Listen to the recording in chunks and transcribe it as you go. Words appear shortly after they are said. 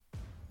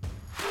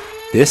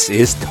This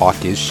is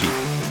Talk is Sheep,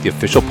 the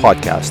official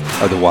podcast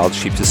of the Wild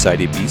Sheep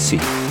Society of BC,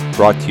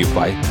 brought to you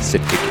by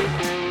Sitka Gear.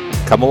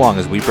 Come along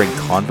as we bring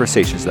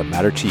conversations that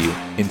matter to you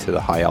into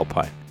the high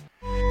alpine.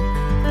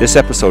 This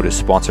episode is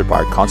sponsored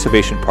by our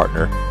conservation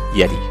partner,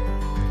 Yeti.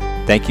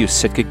 Thank you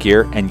Sitka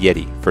Gear and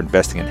Yeti for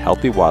investing in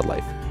healthy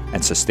wildlife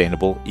and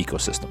sustainable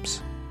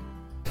ecosystems.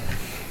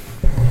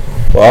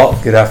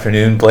 Well, good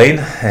afternoon, Blaine,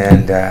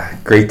 and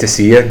great to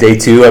see you. Day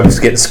two, I'm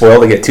just getting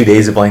spoiled. I get 2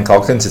 days of Blaine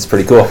Calkins. It's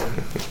pretty cool.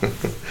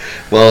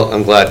 Well,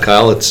 I'm glad,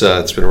 Kyle. It's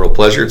been a real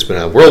pleasure. It's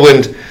been a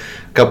whirlwind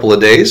couple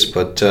of days,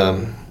 but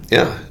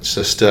it's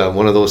just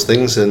one of those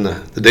things in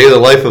the day of the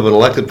life of an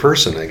elected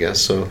person, I guess.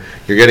 So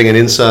you're getting an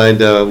inside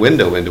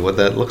window into what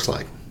that looks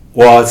like.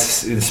 Well,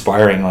 it's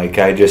inspiring. Like,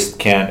 I just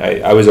can't.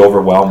 I was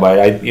overwhelmed by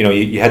it.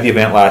 You had the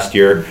event last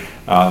year.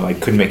 I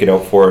couldn't make it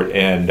out for it,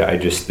 and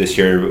this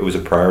year it was a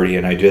priority.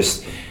 And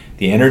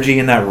the energy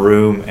in that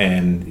room,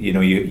 and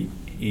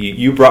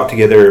you brought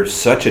together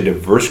such a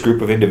diverse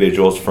group of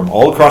individuals from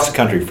all across the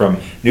country, from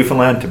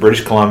Newfoundland to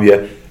British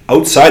Columbia,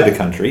 outside the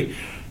country,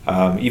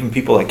 even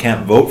people that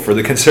can't vote for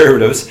the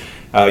Conservatives.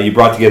 You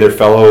brought together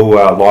fellow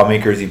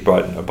lawmakers. You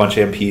brought a bunch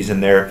of MPs in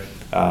there.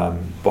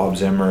 Bob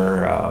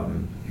Zimmer,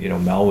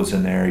 Mel was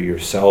in there.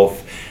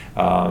 Yourself,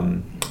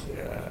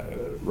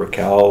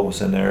 Raquel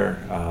was in there.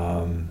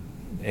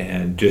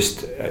 And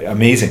just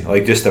amazing,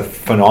 like just a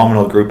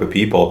phenomenal group of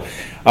people.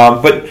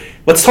 But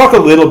let's talk a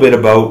little bit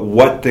about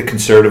what the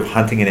Conservative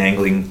Hunting and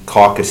Angling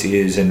Caucus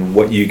is and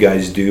what you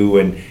guys do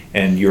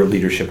and your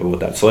leadership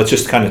about that. So let's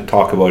just kind of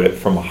talk about it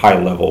from a high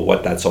level,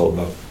 what that's all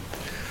about.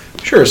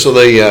 Sure. So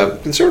the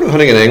Conservative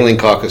Hunting and Angling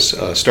Caucus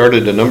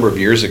started a number of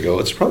years ago.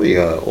 It's probably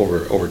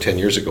over 10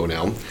 years ago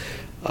now.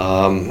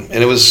 And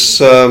it was...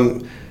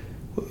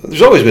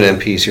 there's always been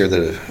MPs here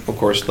that, of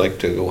course, like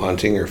to go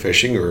hunting or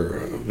fishing or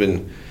have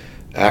been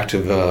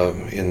active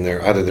in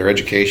either their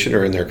education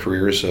or in their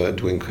careers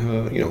doing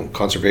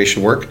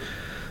conservation work.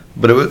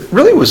 But it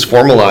really was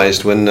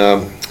formalized when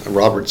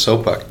Robert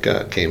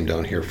Sopak came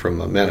down here from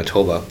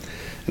Manitoba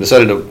and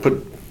decided to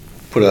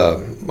put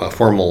a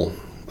formal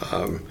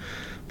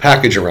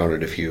package around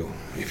it, if you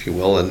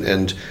will,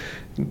 and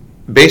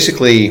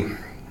basically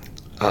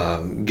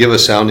give a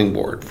sounding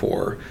board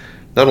for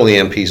not only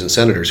MPs and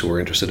senators who were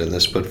interested in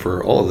this, but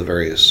for all of the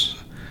various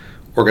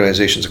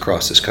organizations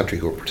across this country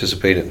who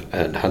participate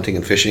in hunting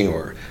and fishing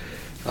or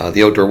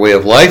the outdoor way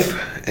of life,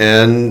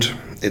 and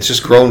it's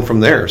just grown from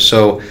there.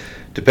 So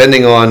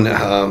depending on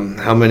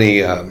how many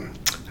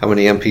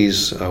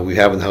MPs we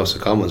have in the House of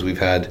Commons, we've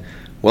had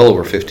well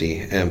over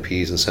 50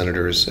 MPs and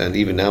senators, and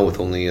even now with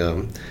only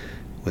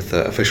with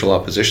official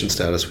opposition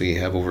status, we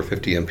have over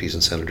 50 MPs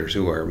and senators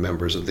who are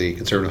members of the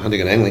Conservative Hunting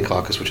and Angling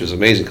Caucus, which is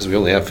amazing because we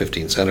only have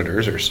 15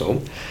 senators or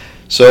so.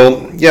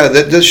 So yeah,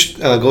 this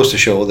goes to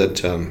show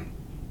that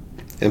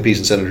MPs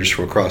and senators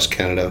from across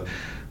Canada,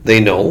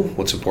 they know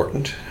what's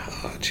important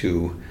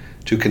to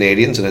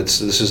Canadians, and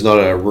this is not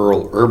a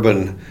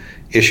rural-urban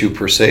issue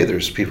per se.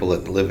 There's people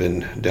that live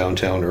in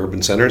downtown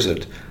urban centers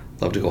that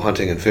love to go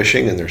hunting and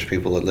fishing, and there's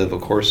people that live,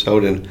 of course,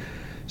 out in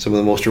some of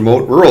the most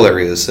remote rural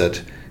areas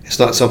that it's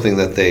not something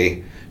that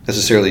they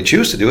necessarily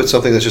choose to do. It's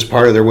something that's just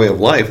part of their way of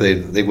life.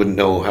 They wouldn't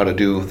know how to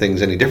do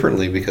things any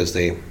differently because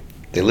they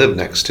live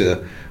next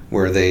to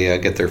where they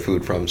get their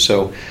food from.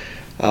 So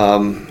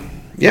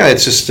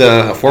it's just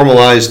a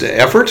formalized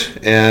effort,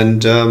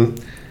 and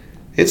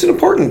it's an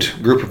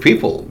important group of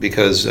people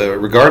because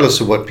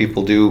regardless of what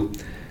people do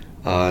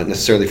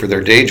necessarily for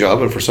their day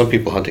job, and for some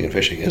people hunting and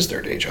fishing is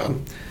their day job,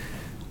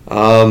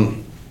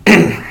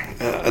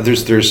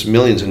 there's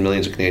millions and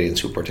millions of Canadians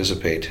who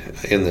participate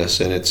in this,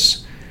 and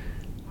it's,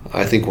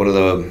 I think, one of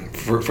the,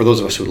 for those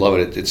of us who love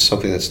it, it's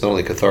something that's not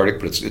only cathartic,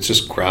 but it's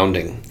just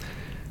grounding,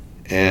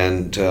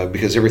 and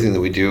because everything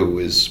that we do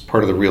is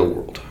part of the real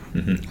world.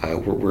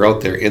 Mm-hmm. We're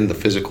out there in the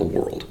physical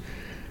world.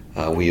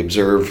 We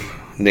observe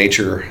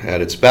nature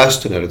at its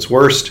best and at its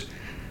worst,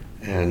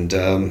 and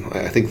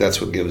I think that's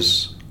what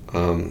gives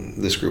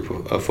this group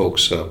of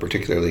folks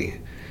particularly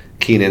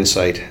keen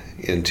insight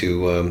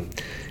into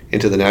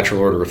the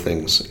natural order of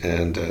things,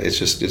 and it's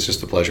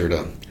just a pleasure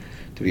to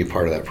be a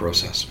part of that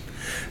process.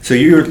 So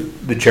you're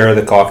the chair of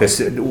the caucus.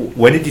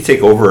 When did you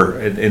take over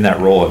in that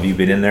role? Have you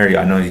been in there?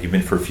 I know you've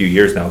been for a few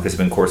years now because I've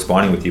been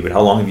corresponding with you, but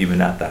how long have you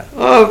been at that?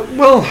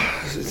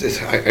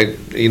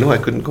 I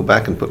couldn't go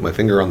back and put my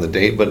finger on the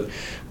date, but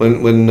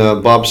when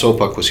Bob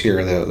Sopak was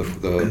here,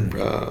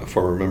 the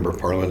former member of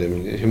Parliament,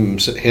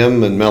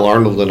 him and Mel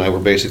Arnold and I were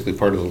basically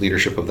part of the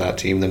leadership of that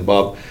team. Then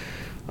Bob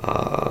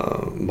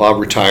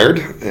retired,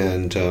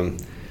 and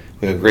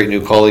we had a great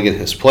new colleague in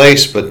his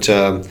place, but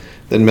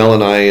then Mel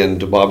and I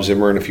and Bob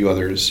Zimmer and a few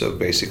others,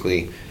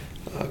 basically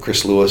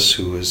Chris Lewis,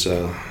 who is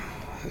an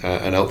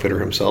outfitter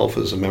himself,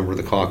 is a member of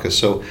the caucus.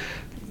 So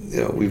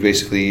we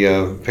basically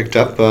picked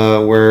up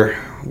where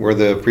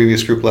the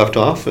previous group left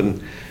off,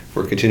 and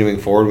we're continuing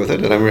forward with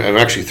it. And I'm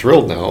actually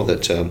thrilled now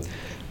that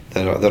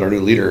our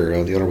new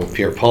leader, the Honourable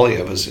Pierre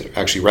Poilievre, has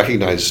actually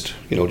recognized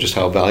just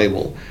how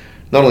valuable,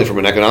 not only from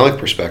an economic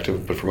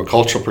perspective, but from a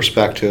cultural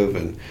perspective,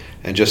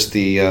 and just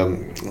the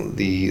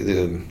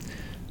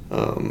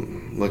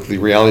like the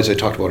realities I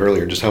talked about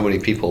earlier, just how many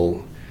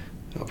people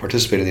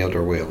participate in the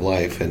outdoor way of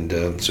life.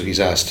 And so he's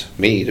asked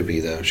me to be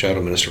the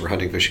Shadow Minister for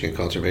Hunting, Fishing and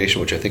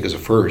Conservation, which I think is a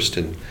first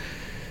in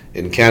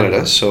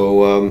Canada.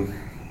 So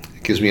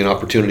it gives me an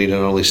opportunity to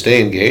not only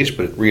stay engaged,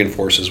 but it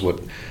reinforces what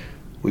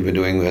we've been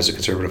doing as a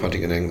Conservative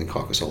Hunting and Angling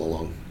Caucus all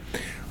along.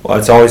 Well,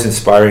 it's always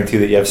inspiring too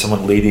that you have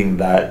someone leading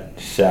that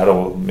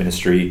shadow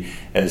ministry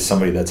as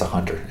somebody that's a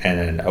hunter and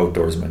an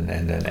outdoorsman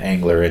and an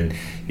angler, and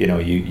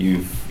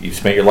you've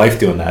spent your life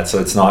doing that. So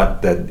it's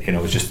not that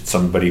it's just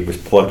somebody was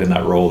plugged in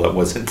that role that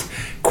wasn't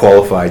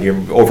qualified. You're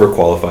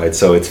overqualified.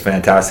 So it's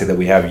fantastic that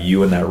we have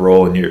you in that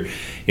role, and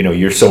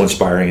you're so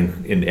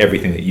inspiring in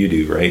everything that you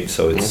do, right?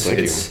 So it's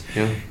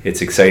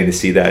exciting to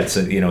see that. So,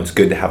 it's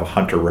good to have a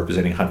hunter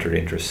representing hunter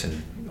interests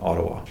in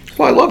Ottawa.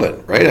 Well, I love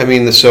it, right? I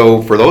mean,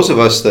 so for those of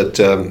us that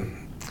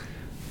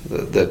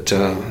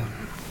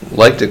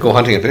like to go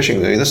hunting and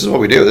fishing, I mean, this is what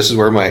we do. This is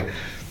where my,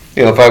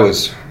 if I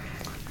was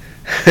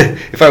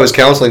if I was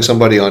counseling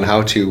somebody on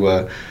how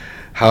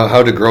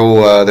to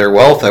grow their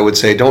wealth, I would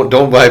say don't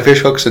buy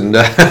fish hooks and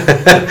and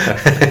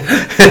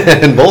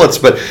bullets.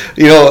 But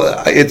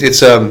it's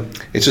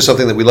just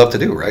something that we love to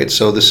do, right?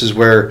 So this is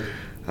where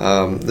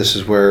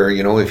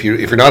if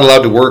you're not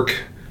allowed to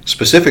work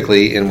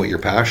specifically in what your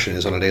passion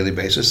is on a daily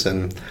basis,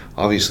 then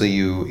obviously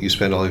you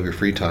spend all of your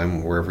free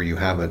time wherever you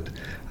have it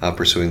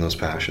pursuing those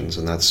passions,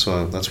 and that's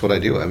what I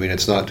do. I mean,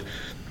 it's not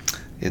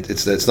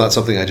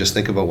something I just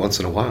think about once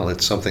in a while.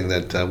 It's something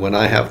that when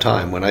I have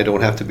time, when I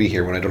don't have to be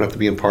here, when I don't have to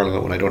be in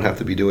Parliament, when I don't have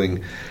to be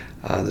doing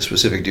the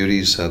specific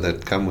duties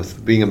that come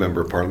with being a member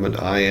of Parliament,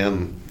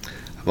 I'm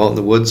out in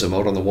the woods, I'm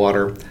out on the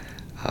water,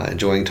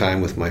 enjoying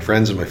time with my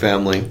friends and my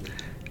family,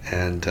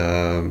 and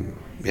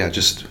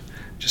just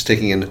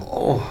taking in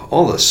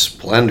all the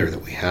splendor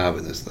that we have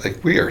in this.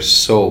 Like, we are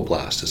so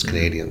blessed as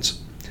Canadians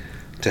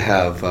to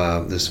have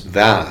this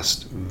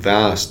vast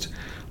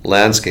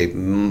landscape.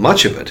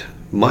 Much of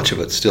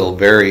it still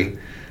very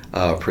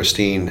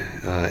pristine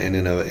and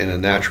in a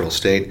natural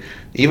state.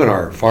 Even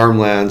our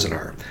farmlands and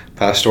our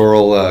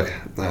pastoral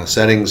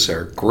settings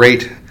are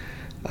great.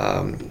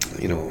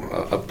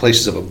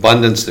 Places of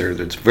abundance.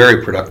 There's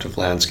very productive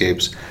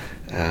landscapes.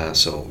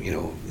 So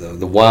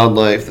the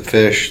wildlife, the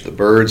fish, the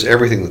birds,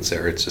 everything that's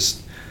there. It's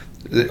just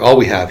all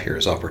we have here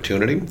is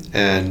opportunity,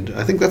 and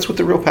I think that's what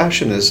the real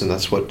passion is, and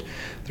that's what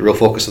the real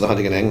focus of the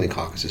Hunting and Angling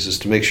Caucus is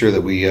to make sure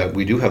that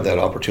we do have that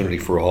opportunity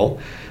for all,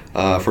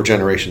 for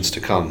generations to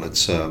come.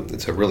 It's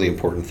a really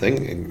important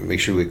thing, and make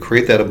sure we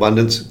create that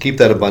abundance, keep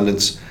that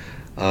abundance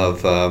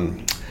of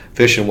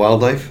fish and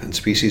wildlife and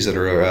species that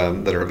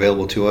are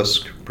available to us,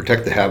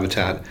 protect the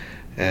habitat,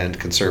 and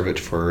conserve it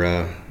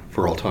for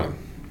all time.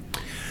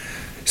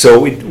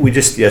 So we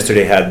just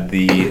yesterday had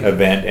the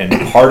event,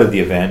 and part of the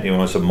event, it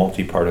was a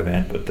multi-part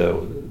event, but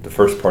the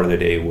first part of the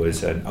day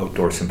was an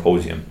outdoor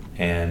symposium,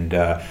 and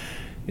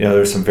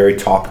there's some very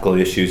topical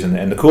issues,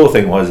 and the cool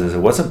thing was it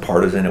wasn't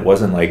partisan. It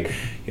wasn't like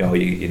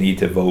you need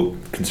to vote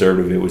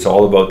Conservative. It was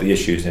all about the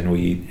issues, and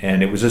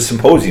it was a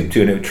symposium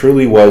too, and it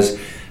truly was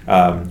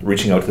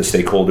reaching out to the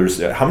stakeholders.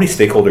 How many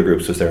stakeholder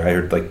groups was there? I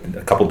heard like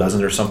a couple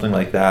dozen or something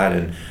like that.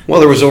 And well,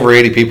 there was over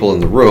 80 people in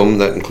the room.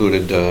 That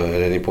included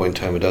at any point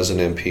in time a dozen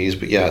MPs.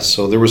 But yes,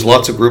 so there was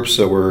lots of groups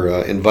that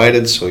were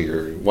invited. So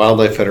your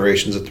wildlife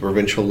federations at the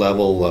provincial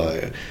level,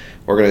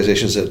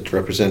 organizations that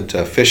represent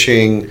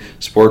fishing,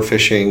 sport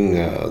fishing,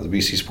 the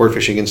BC Sport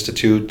Fishing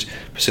Institute,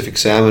 Pacific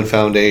Salmon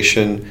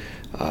Foundation,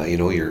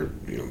 your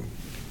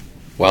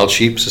wild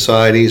sheep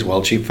societies,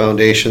 wild sheep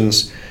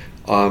foundations.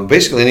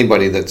 Basically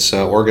anybody that's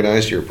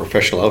organized, your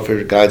professional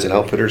outfitter, guides and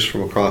outfitters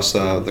from across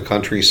the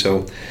country.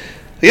 So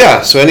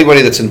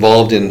anybody that's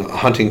involved in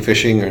hunting,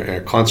 fishing,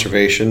 or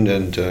conservation,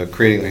 and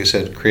creating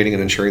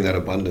and ensuring that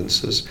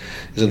abundance is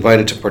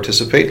invited to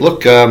participate.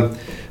 Look,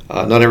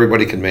 not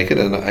everybody can make it,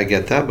 and I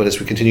get that. But as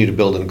we continue to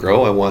build and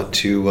grow, I want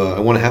to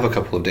have a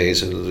couple of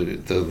days,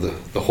 and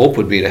the hope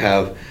would be to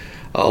have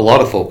a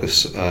lot of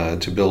focus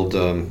to build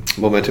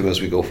momentum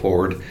as we go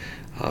forward.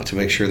 To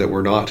make sure that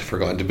we're not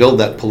forgotten, to build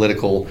that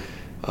political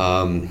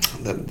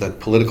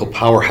political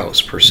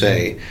powerhouse per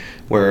se,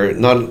 where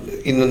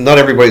not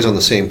everybody's on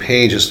the same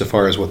page as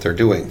far as what they're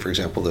doing. For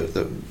example,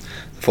 the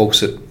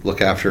folks that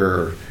look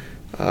after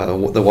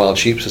the Wild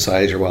Sheep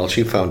Societies or Wild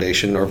Sheep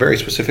Foundation are very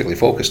specifically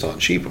focused on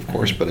sheep, of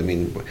course, but I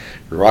mean,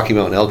 the Rocky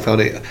Mountain Elk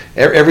Foundation,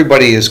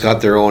 everybody has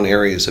got their own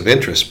areas of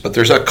interest, but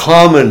there's a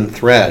common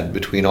thread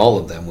between all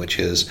of them, which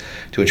is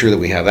to ensure that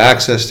we have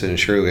access, to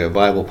ensure we have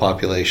viable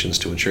populations,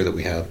 to ensure that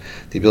we have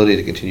the ability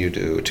to continue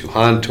to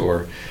hunt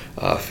or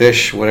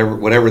fish,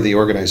 whatever the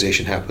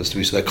organization happens to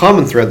be. So that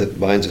common thread that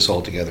binds us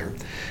all together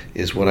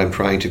is what I'm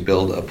trying to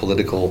build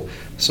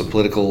some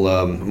political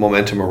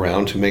momentum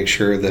around, to make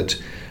sure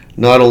that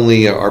not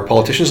only are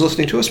politicians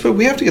listening to us, but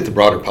we have to get the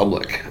broader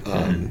public.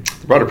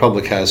 The broader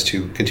public has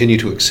to continue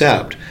to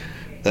accept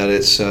that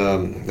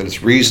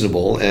it's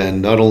reasonable,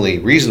 and not only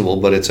reasonable,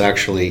 but it's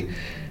actually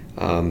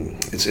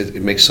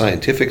it makes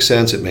scientific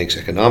sense, it makes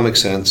economic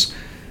sense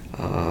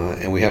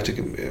And we have to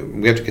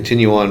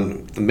continue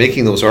on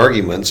making those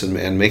arguments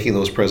and making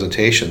those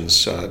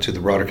presentations to the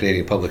broader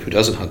Canadian public who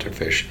doesn't hunt or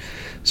fish,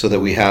 so that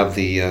we have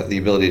the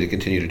ability to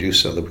continue to do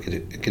so, that we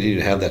can continue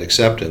to have that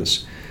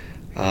acceptance,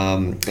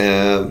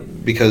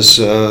 because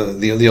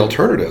the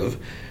alternative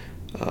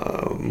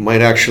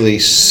might actually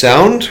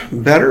sound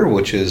better,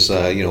 which is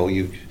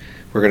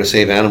we're going to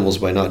save animals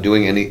by not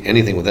doing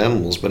anything with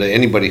animals. But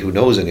anybody who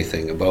knows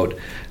anything about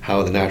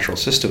how the natural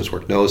systems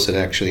work knows that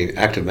actually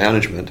active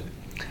management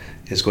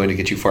is going to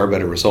get you far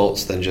better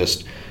results than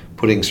just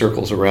putting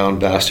circles around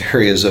vast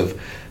areas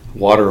of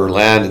water or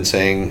land and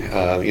saying,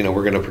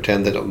 we're going to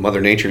pretend that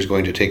Mother Nature is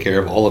going to take care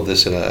of all of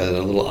this in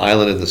a little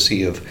island in the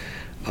sea of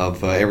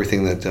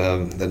everything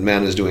that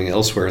man is doing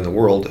elsewhere in the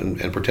world, and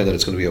pretend that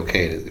it's going to be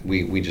okay.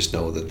 We just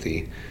know that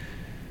the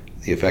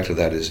effect of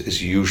that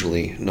is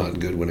usually not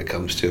good when it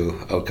comes to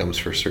outcomes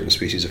for certain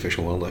species of fish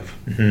and wildlife.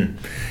 Mm-hmm.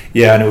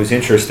 Yeah, and it was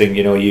interesting.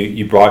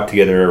 You brought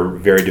together a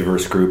very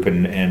diverse group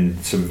and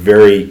some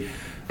very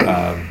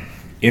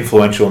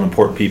influential and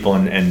important people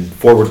and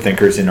forward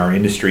thinkers in our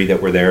industry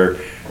that were there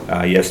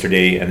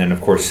yesterday. And then,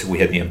 of course, we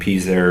had the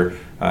MPs there.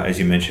 As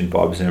you mentioned,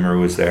 Bob Zimmer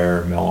was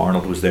there, Mel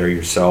Arnold was there,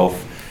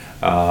 yourself.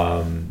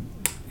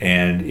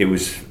 And it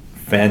was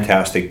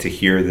fantastic to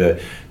hear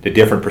the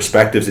different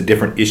perspectives, the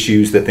different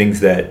issues, the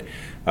things that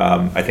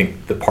I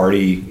think the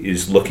party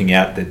is looking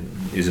at that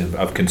is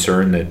of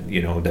concern that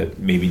that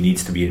maybe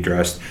needs to be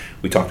addressed.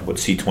 We talked about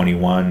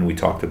C21. We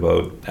talked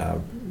about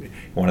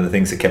one of the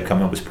things that kept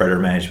coming up was predator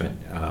management,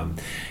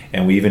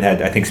 and we even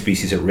had, I think,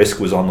 species at risk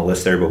was on the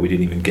list there, but we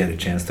didn't even get a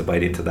chance to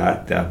bite into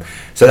that.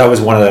 So that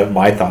was one of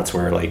my thoughts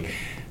where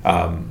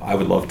I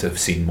would love to have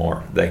seen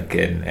more.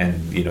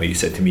 And you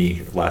said to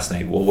me last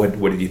night, well,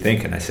 what did you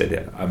think? And I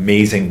said,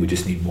 amazing. We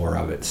just need more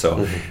of it.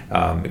 So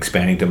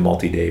expanding to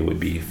multi-day would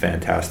be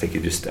fantastic.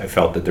 I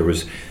felt that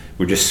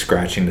we're just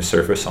scratching the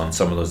surface on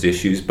some of those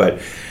issues.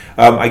 But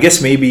I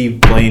guess maybe,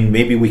 Blaine,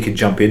 we could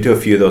jump into a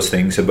few of those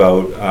things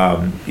about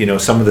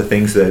some of the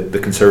things that the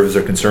Conservatives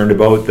are concerned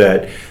about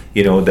that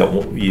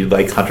that you'd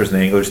like hunters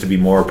and anglers to be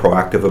more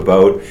proactive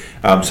about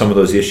some of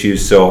those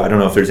issues. So I don't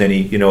know if there's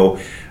any,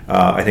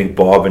 I think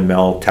Bob and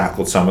Mel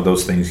tackled some of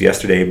those things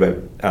yesterday, but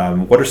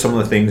what are some of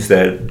the things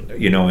that,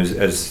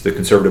 as the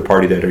Conservative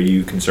Party, that are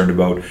you concerned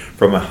about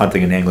from a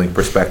hunting and angling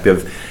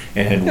perspective,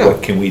 and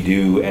what can we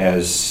do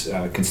as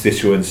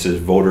constituents, as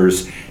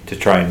voters, to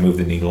try and move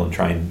the needle and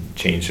try and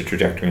change the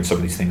trajectory on some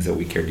of these things that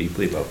we care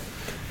deeply about?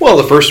 Well,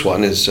 the first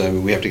one is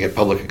we have to get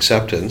public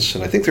acceptance,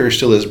 and I think there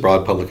still is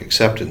broad public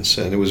acceptance,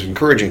 and it was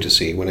encouraging to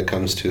see when it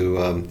comes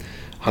to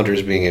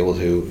hunters being able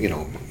to,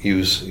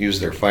 use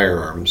their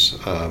firearms.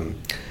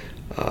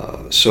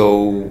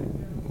 So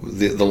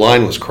the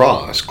line was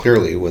crossed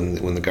clearly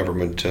when the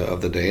government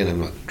of the day, and I'm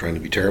not trying to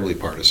be terribly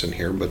partisan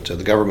here, but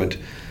the government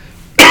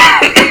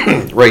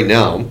right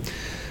now,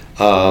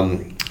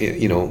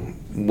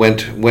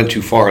 went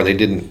too far. They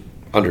didn't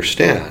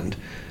understand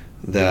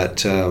that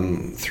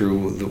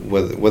through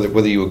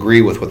whether you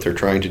agree with what they're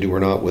trying to do or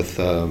not with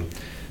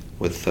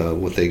what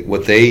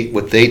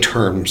they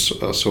term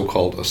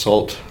so-called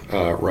assault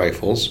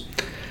rifles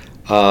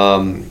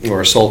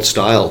or assault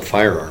style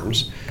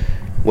firearms.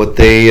 What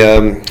they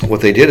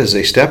did is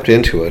they stepped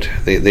into it.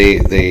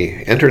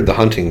 They entered the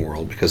hunting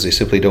world because they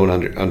simply don't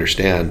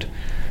understand.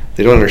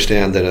 They don't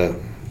understand that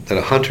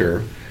a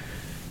hunter,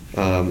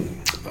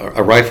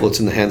 a rifle that's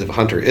in the hands of a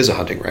hunter is a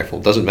hunting rifle.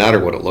 It doesn't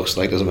matter what it looks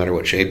like, doesn't matter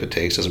what shape it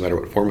takes, doesn't matter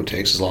what form it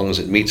takes, as long as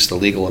it meets the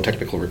legal and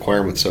technical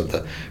requirements of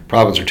the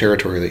province or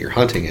territory that you're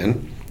hunting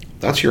in.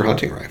 That's your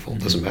hunting rifle.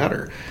 It doesn't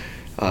matter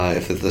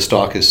if the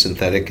stock is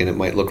synthetic and it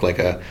might look like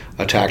a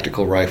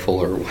tactical rifle,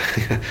 or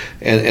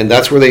and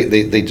that's where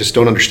they just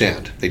don't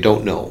understand. They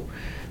don't know,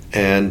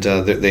 and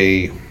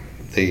and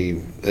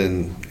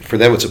for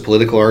them it's a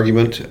political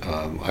argument.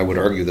 I would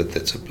argue that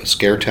that's a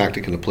scare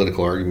tactic and a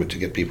political argument to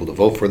get people to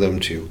vote for them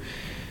to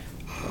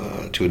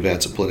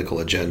advance a political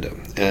agenda.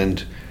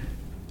 And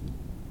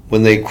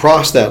when they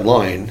cross that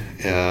line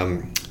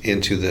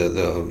into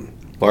the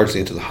largely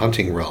into the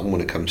hunting realm,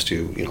 when it comes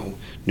to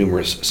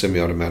numerous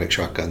semi-automatic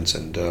shotguns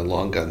and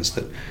long guns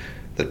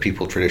that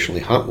people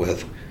traditionally hunt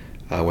with,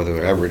 whether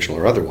they're Aboriginal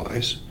or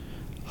otherwise,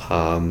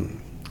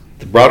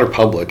 the broader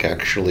public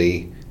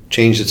actually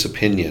changed its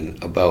opinion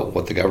about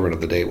what the government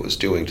of the day was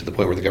doing, to the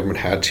point where the government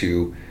had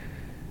to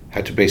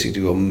basically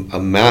do a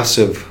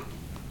massive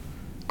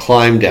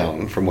climb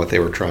down from what they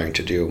were trying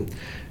to do,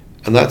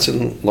 and that's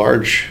in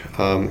large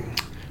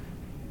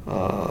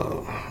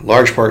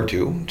part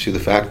due to the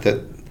fact that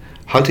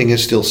hunting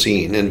is still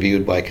seen and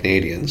viewed by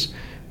Canadians,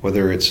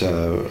 whether it's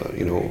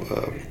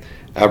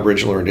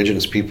Aboriginal or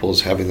Indigenous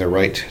peoples having their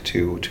right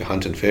to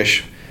hunt and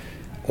fish,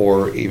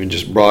 or even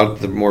just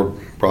the more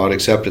broad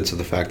acceptance of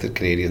the fact that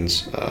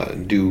Canadians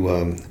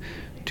do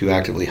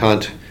actively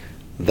hunt.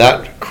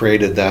 That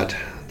created that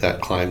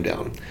climb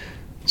down.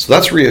 So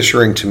that's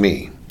reassuring to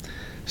me.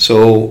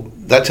 So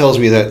that tells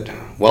me that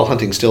while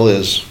hunting still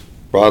is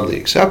broadly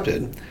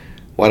accepted,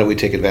 why don't we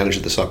take advantage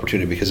of this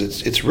opportunity?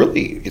 Because it's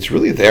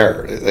really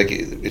there. Like,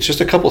 it's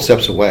just a couple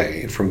steps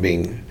away from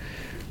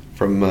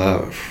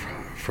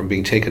from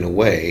being taken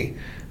away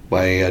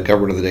by a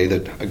government of the day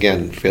that,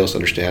 again, fails to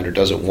understand or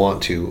doesn't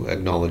want to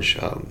acknowledge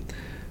that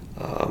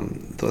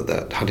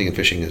hunting and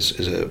fishing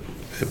is an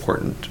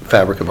important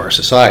fabric of our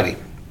society.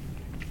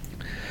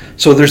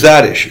 So there's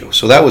that issue.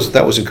 So that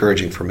was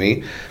encouraging for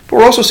me. But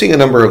we're also seeing a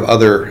number of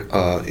other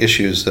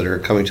issues that are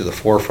coming to the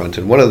forefront.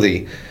 And one of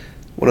the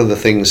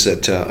things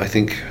that I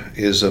think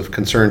is of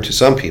concern to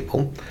some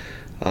people,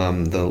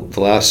 the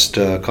last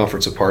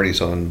Conference of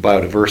Parties on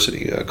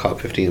Biodiversity,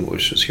 COP15,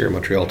 which was here in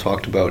Montreal,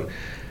 talked about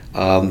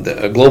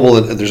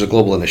there's a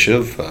global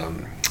initiative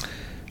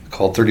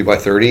called 30 by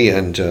 30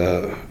 and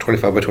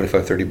 25 by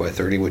 25, 30 by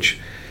 30, which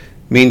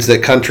means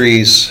that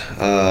countries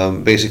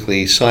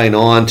basically sign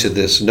on to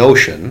this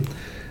notion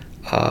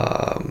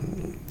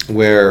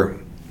where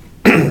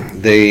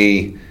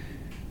they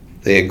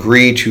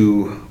agree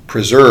to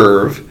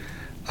preserve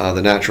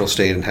the natural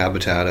state and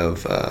habitat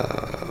of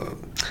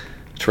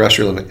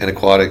terrestrial and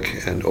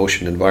aquatic and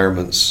ocean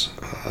environments,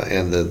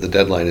 and the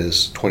deadline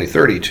is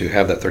 2030 to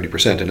have that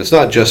 30%. And it's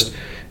not just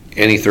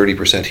any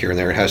 30% here and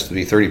there. It has to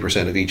be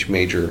 30% of each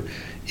major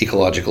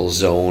ecological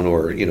zone,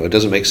 or it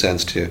doesn't make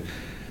sense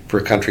for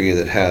a country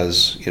that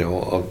has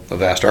a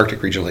vast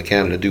Arctic region like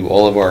Canada do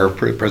all of our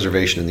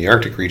preservation in the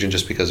Arctic region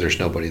just because there's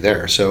nobody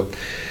there. So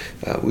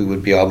we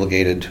would be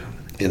obligated,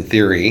 in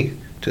theory,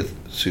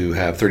 to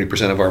have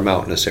 30% of our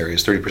mountainous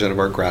areas, 30% of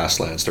our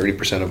grasslands,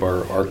 30% of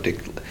our Arctic.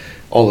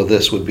 All of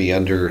this would be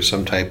under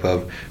some type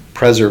of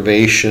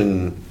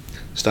preservation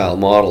style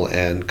model,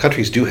 and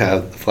countries do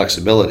have the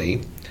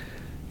flexibility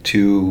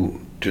to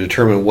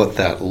determine what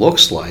that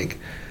looks like.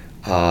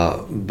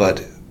 But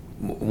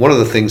one of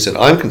the things that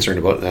I'm concerned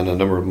about, and a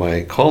number of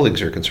my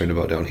colleagues are concerned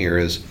about down here,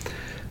 is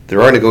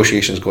there are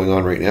negotiations going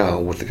on right now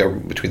with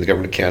between the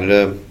Government of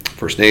Canada,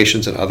 First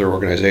Nations, and other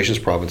organizations,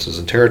 provinces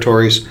and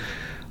territories,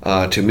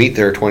 to meet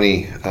their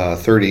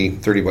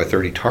 30 by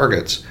 30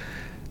 targets.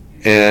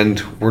 And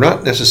we're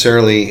not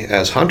necessarily,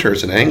 as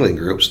hunters and angling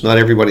groups, not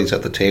everybody's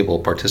at the table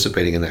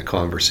participating in that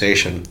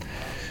conversation.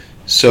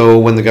 So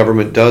when the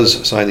government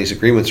does sign these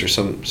agreements, there's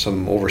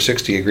some over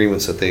 60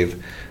 agreements that they've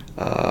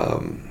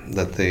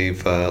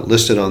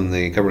listed on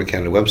the Government of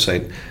Canada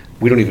website.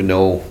 We don't even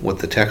know what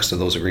the text of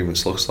those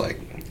agreements looks like.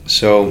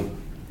 So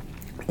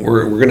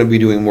we're going to be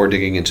doing more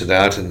digging into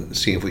that and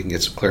see if we can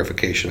get some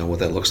clarification on what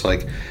that looks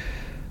like.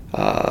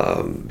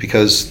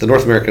 Because the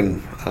North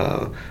American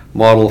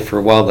model for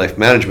wildlife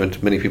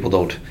management, many people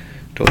don't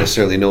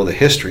necessarily know the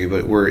history,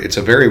 but it's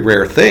a very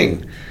rare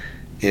thing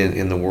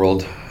in the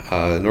world.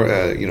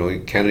 Canada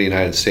and the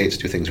United States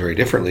do things very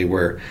differently,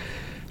 where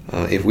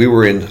if we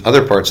were in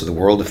other parts of the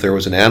world, if there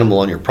was an animal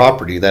on your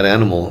property, that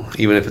animal,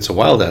 even if it's a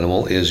wild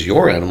animal, is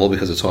your animal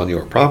because it's on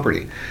your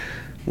property.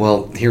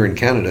 Well, here in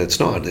Canada, it's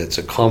not. It's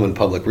a common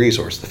public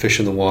resource. The fish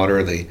in the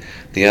water, the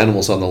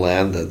animals on the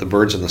land, the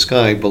birds in the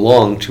sky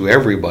belong to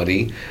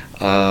everybody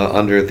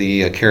under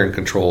the care and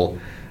control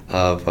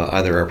of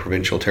either our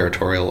provincial,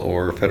 territorial,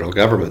 or federal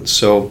government.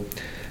 So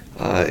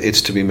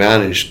it's to be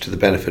managed to the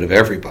benefit of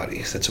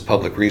everybody. That's a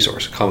public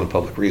resource, a common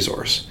public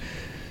resource.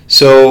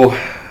 So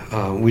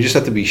we just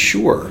have to be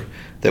sure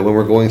that when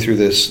we're going through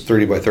this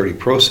 30 by 30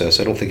 process,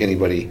 I think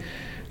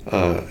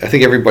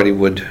everybody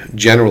would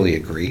generally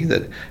agree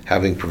that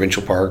having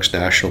provincial parks,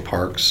 national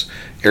parks,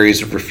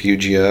 areas of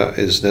refugia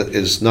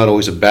is not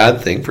always a bad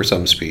thing for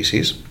some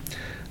species.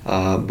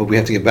 But we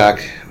have to get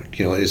back,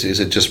 is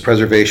it just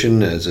preservation?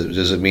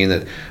 Does it mean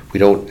that we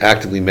don't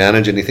actively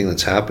manage anything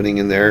that's happening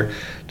in there?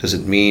 Does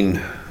it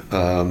mean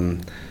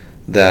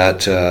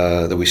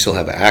that we still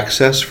have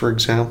access, for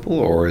example,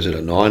 or is it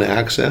a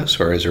non-access,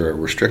 or is there a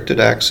restricted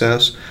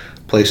access?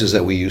 Places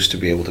that we used to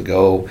be able to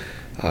go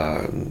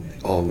on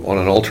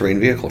an all-terrain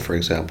vehicle, for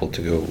example,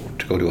 to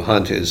go to a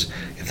hunt, is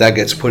if that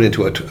gets put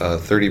into a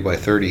 30 by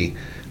 30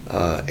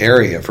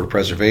 area for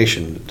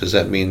preservation, does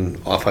that mean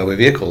off-highway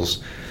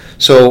vehicles?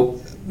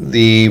 So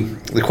the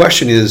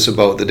question is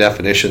about the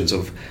definitions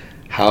of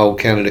how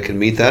Canada can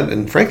meet that,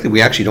 and frankly,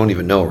 we actually don't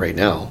even know right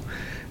now.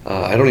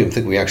 I don't even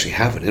think we actually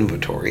have an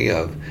inventory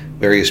of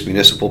various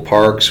municipal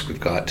parks. We've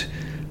got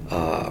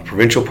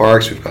provincial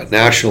parks, we've got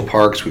national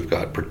parks, we've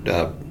got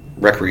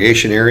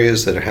recreation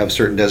areas that have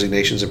certain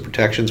designations and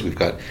protections. We've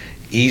got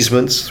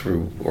easements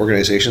through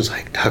organizations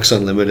like Ducks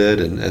Unlimited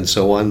and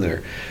so on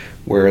there,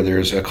 where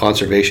there's a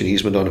conservation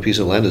easement on a piece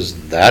of land.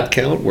 Does that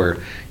count? Where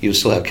you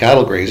still have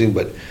cattle grazing,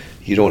 but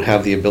you don't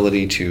have the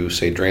ability to,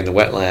 say, drain the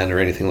wetland or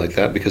anything like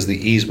that because the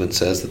easement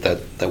says that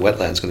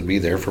wetland's going to be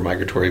there for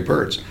migratory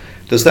birds.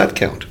 Does that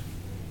count?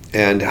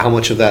 And how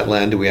much of that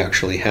land do we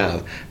actually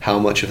have? How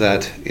much of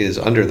that is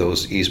under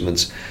those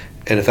easements?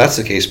 And if that's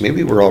the case,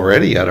 maybe we're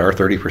already at our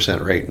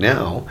 30% right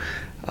now.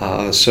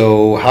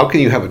 So how can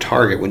you have a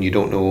target when you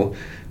don't know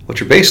what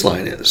your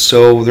baseline is?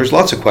 So there's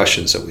lots of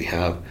questions that we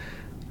have.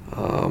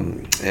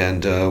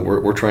 And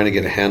we're trying to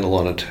get a handle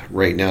on it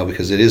right now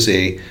because it is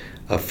a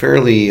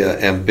fairly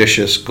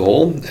ambitious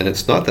goal, and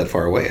it's not that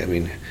far away. I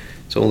mean,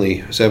 it's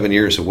only 7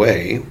 years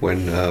away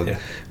when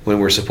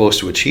we're supposed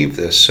to achieve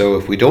this. So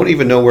if we don't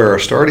even know where our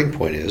starting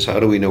point is, how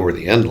do we know where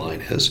the end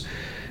line is?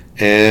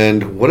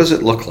 And what does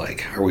it look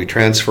like? Are we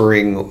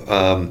transferring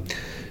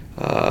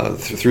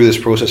through this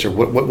process, or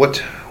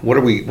what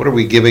are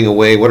we giving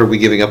away? What are we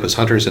giving up as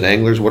hunters and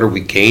anglers? What are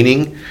we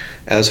gaining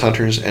as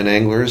hunters and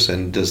anglers?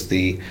 And does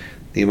the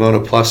amount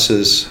of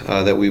pluses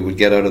that we would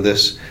get out of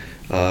this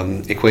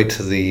equate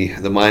to the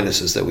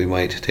minuses that we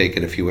might take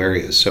in a few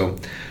areas? So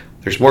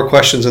there's more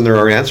questions than there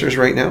are answers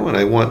right now, and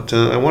I want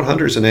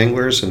hunters and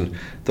anglers and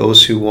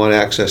those who want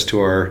access to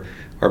our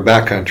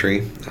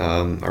backcountry,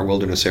 our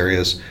wilderness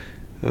areas.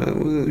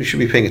 We should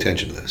be paying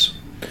attention to this.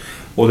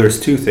 Well, there's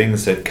two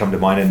things that come to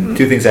mind, and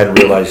two things I hadn't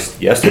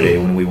realized yesterday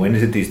when we went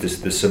into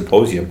this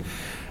symposium.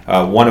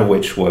 One of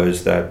which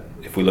was that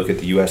if we look at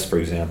the U.S., for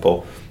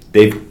example,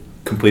 they've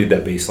completed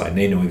that baseline.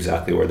 They know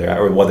exactly where they're at,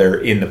 or they're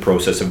in the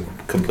process of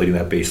completing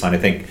that baseline. I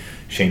think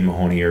Shane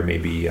Mahoney or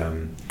maybe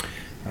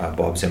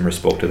Bob Zimmer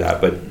spoke to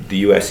that, but the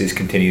U.S. is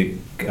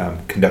conducting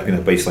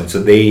that baseline,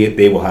 so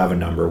they will have a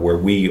number where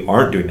we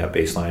aren't doing that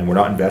baseline. We're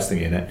not investing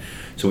in it,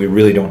 so we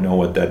really don't know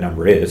what that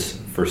number is,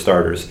 for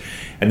starters.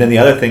 And then the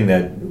other thing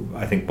that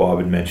I think Bob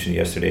had mentioned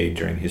yesterday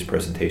during his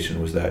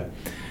presentation was that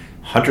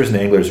hunters and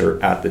anglers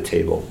are at the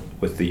table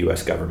with the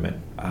U.S. government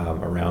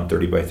around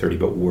 30 by 30,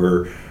 but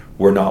we're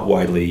not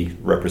widely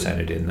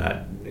represented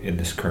in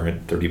this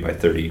current 30 by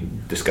 30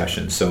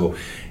 discussion. So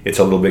it's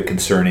a little bit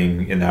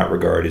concerning in that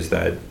regard. Is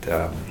that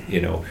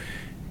do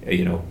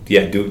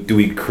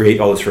we create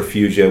all this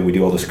refugia? We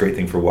do all this great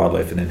thing for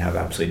wildlife, and then have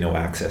absolutely no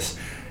access.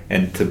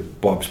 And to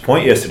Bob's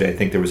point yesterday, I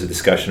think there was a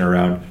discussion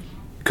around,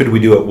 could we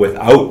do it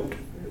without,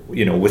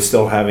 with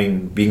still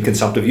being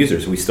consumptive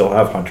users? We still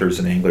have hunters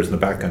and anglers in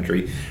the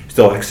backcountry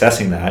still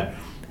accessing that,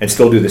 and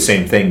still do the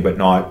same thing, but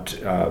not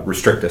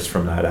restrict us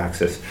from that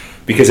access.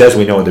 Because as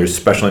we know, there's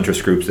special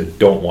interest groups that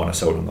don't want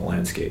us out on the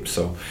landscape.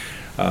 So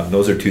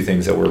those are two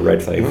things that were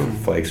red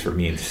flags for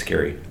me, and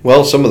scary.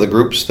 Well, some of the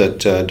groups that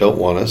don't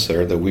want us,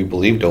 or that we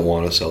believe don't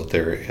want us out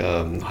there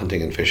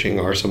hunting and fishing,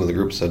 are some of the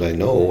groups that I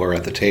know are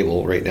at the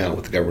table right now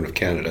with the Government of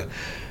Canada,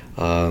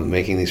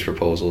 making these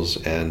proposals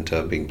and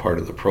being part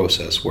of the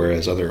process,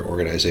 whereas other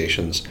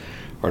organizations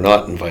are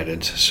not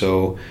invited.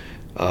 So,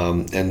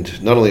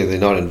 and not only are they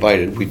not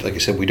invited, like I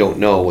said, we don't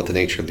know what the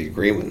nature of the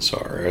agreements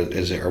are.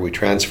 Are we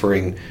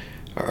transferring?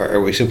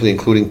 Are we simply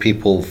including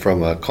people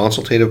from a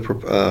consultative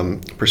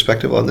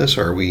perspective on this?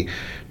 Or are we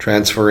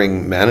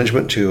transferring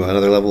management to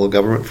another level of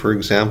government, for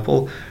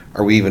example?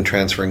 Are we even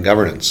transferring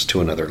governance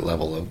to another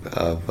level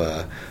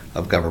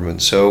of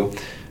government? So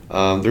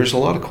there's a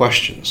lot of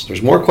questions.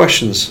 There's more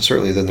questions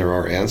certainly than there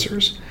are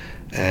answers.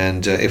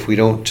 And if we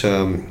don't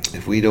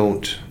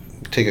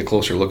take a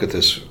closer look at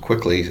this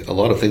quickly, a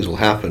lot of things will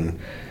happen,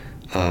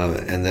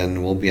 and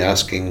then we'll be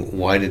asking,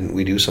 why didn't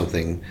we do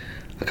something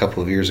a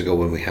couple of years ago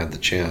when we had the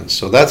chance?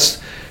 So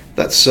that's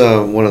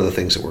one of the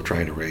things that we're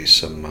trying to raise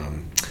some,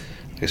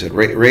 like I said,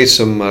 raise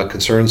some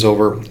concerns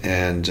over,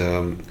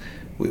 and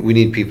we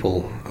need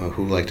people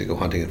who like to go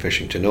hunting and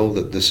fishing to know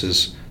that this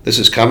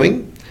is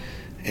coming,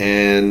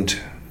 and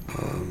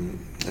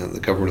the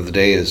government of the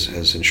day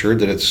has ensured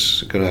that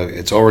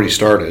it's already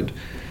started,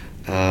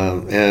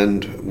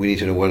 and we need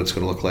to know what it's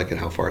going to look like and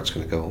how far it's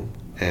going to go,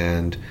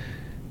 and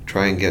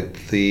try and get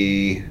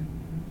the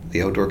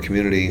outdoor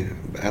community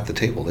at the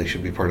table. They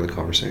should be part of the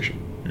conversation.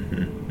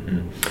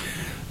 Mm-hmm,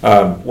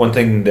 mm-hmm. One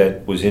thing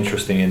that was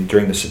interesting, and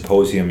during the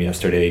symposium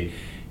yesterday,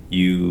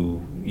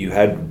 you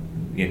had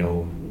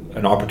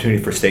an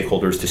opportunity for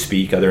stakeholders to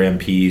speak, other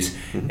MPs,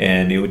 mm-hmm.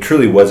 and it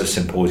truly was a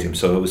symposium.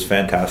 So it was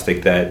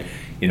fantastic that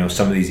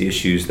some of these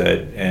issues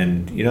there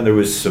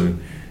was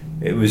some.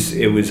 It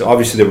was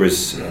obviously there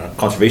was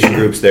conservation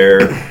groups there,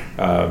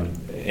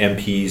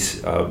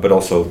 MPs, but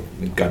also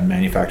gun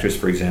manufacturers,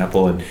 for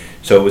example, and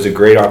so it was a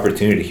great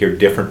opportunity to hear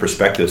different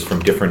perspectives from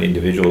different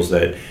individuals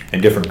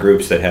and different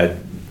groups that had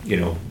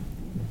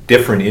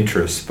different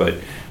interests, but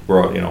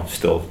were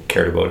still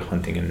cared about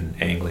hunting and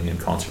angling and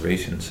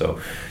conservation.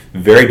 So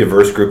very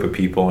diverse group of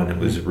people, and it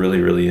was really,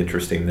 really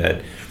interesting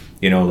that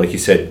like you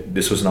said,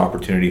 this was an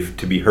opportunity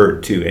to be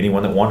heard too.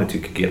 Anyone that wanted to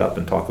could get up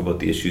and talk about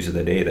the issues of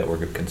the day that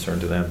were of concern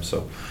to them.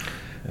 So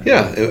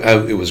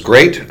it was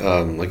great.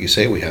 Like you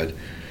say, we had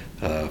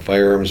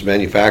firearms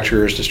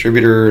manufacturers,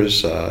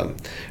 distributors,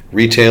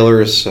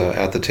 retailers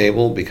at the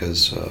table,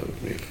 because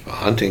if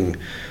hunting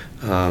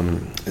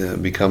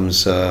becomes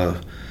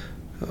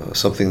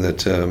something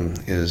that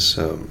is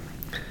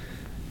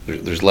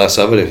there's less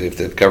of it. If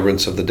the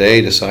governments of the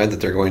day decide that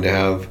they're going to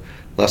have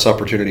less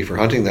opportunity for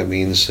hunting, that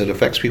means it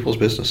affects people's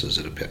businesses.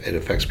 It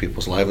affects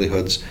people's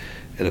livelihoods.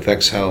 It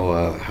affects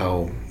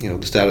how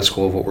the status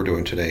quo of what we're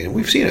doing today, and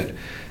we've seen it.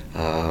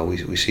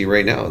 We see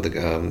right now the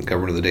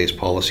government of the day's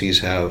policies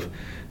have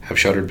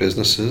shuttered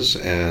businesses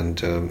and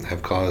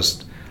have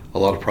caused a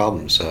lot of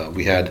problems.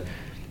 We had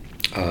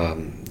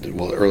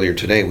earlier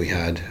today we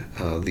had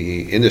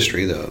the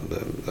industry,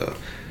 the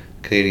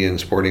Canadian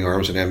sporting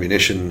arms and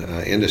ammunition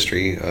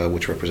industry,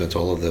 which represents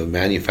all of the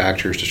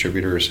manufacturers,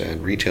 distributors,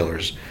 and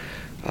retailers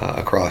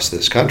across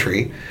this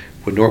country.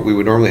 We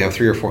would normally have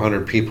 300 or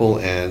 400 people,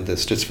 and the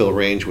Stittsville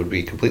range would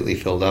be completely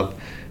filled up.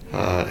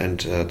 And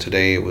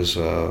today it was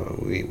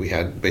we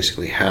had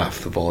basically half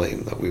the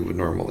volume that we would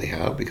normally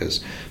have,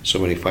 because so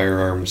many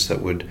firearms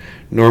that would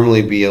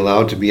normally be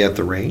allowed to be at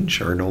the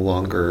range are no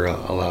longer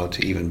allowed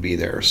to even be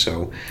there.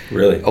 So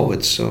Really? oh,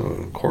 it's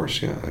of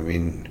course, yeah. I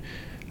mean,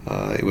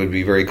 it would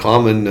be very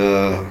common,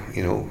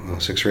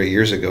 6 or 8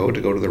 years ago,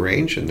 to go to the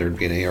range and there'd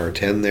be an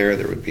AR-10 there.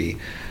 There would be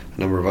a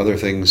number of other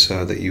things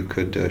that you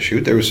could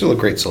shoot. There was still a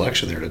great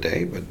selection there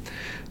today, but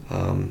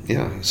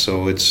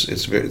so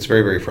it's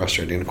very, very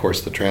frustrating. Of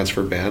course, the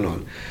transfer ban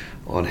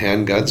on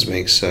handguns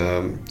makes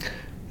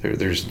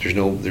there's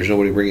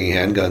nobody bringing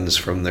handguns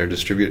from their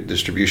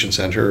distribution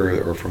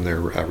center or from their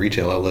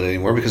retail outlet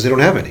anymore, because they don't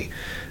have any,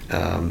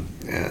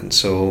 and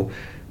so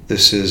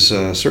this is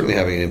certainly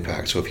having an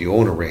impact. So if you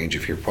own a range,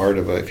 if you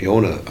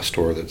own a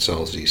store that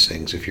sells these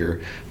things, if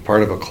you're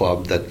part of a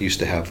club that used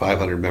to have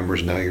 500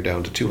 members, now you're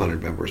down to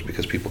 200 members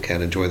because people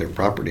can't enjoy their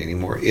property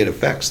anymore, it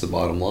affects the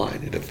bottom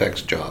line. It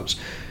affects jobs.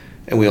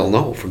 And we all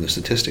know from the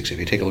statistics, if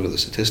you take a look at the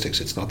statistics,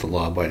 it's not the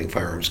law-abiding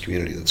firearms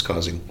community that's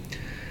causing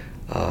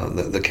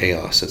the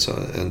chaos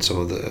in some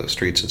of the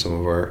streets in some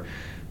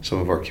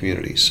of our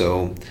communities.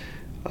 So,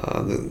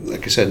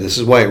 like I said, this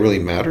is why it really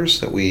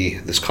matters that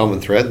this common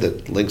thread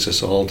that links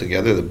us all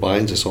together, that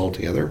binds us all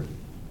together.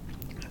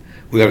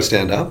 We got to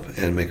stand up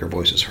and make our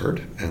voices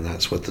heard, and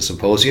that's what the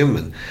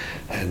symposium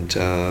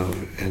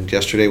and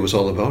yesterday was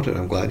all about. And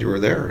I'm glad you were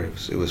there.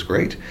 It was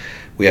great.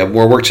 We have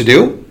more work to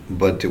do,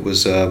 but it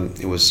was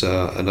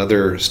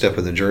another step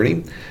in the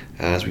journey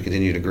as we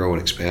continue to grow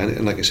and expand.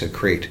 And like I said,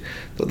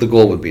 the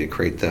goal would be to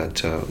create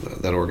that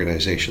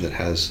organization that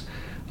has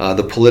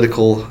the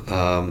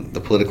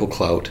political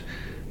clout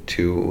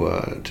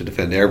to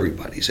defend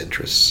everybody's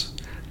interests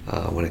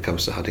when it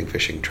comes to hunting,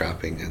 fishing,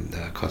 trapping,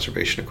 and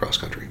conservation across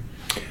country.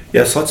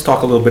 Yeah, so let's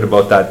talk a little bit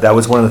about that. That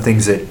was one of the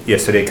things that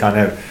yesterday kind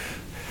of,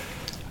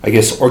 I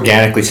guess,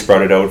 organically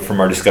sprouted out from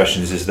our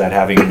discussions, is that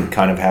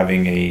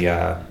having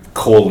a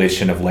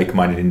coalition of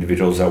like-minded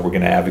individuals that we're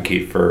going to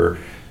advocate for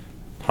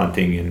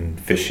hunting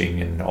and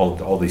fishing and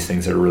all these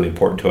things that are really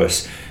important to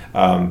us.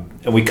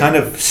 And we kind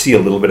of see a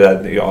little bit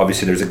of that.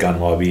 Obviously, there's a gun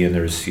lobby, and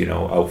there's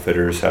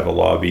outfitters have a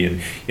lobby,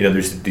 and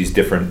there's these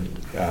different,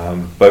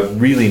 but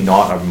really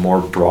not a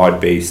more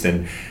broad-based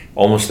and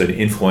almost an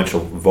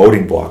influential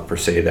voting block per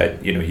se,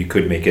 that you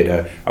could make it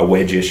a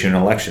wedge issue in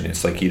an election.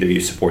 It's like either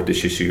you support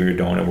this issue or you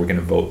don't, and we're going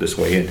to vote this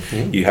way.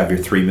 And you have your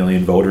 3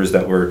 million voters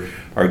that are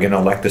going to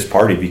elect this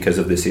party because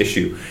of this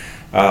issue.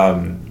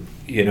 And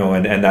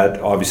that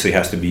obviously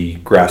has to be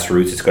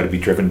grassroots. It's got to be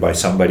driven by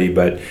somebody.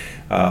 But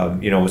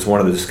it was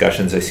one of the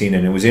discussions I seen,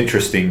 and it was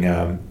interesting.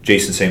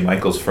 Jason St.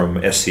 Michael's from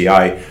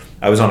SCI.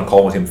 I was on a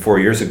call with him 4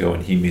 years ago,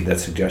 and he made that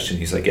suggestion.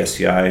 He's like,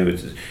 SCI,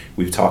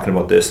 we've talking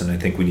about this, and I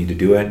think we need to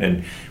do it.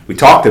 And we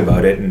talked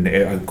about it, and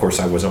of course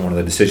I wasn't one of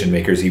the decision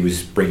makers. He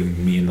was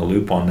bringing me in the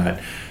loop on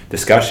that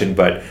discussion.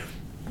 But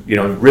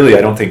really,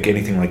 I don't think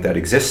anything like that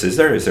exists. Is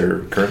there? Is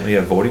there currently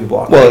a voting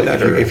block? Well, like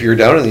that, if you're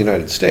down in the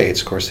United States,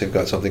 of course, they've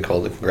got something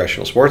called the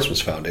Congressional Sportsmen's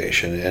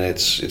Foundation, and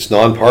it's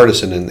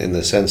nonpartisan in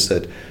the sense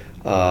that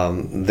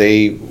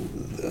they,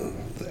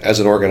 as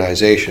an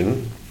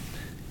organization,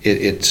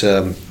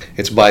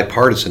 it's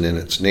bipartisan in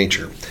its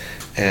nature.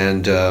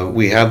 And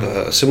we have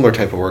a similar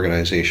type of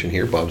organization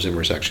here. Bob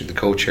Zimmer is actually the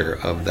co-chair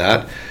of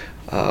that,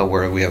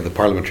 where we have the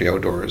Parliamentary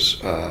Outdoors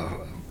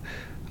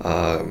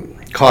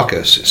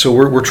Caucus. So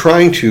we're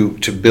trying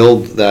to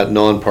build that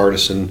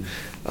nonpartisan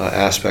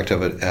aspect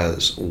of it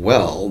as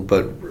well.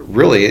 But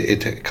really,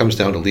 it comes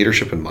down to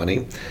leadership and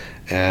money,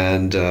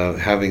 and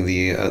having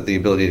the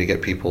ability to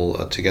get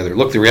people together.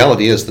 Look, the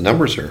reality is the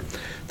numbers are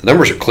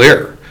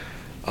clear.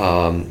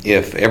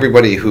 If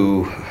everybody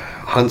who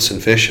hunts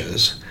and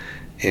fishes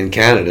in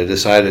Canada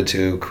decided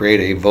to create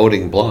a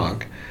voting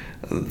bloc,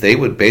 they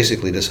would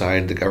basically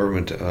decide the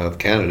government of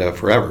Canada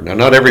forever. Now,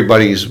 not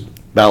everybody's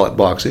ballot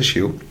box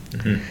issue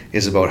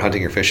is about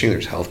hunting or fishing.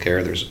 There's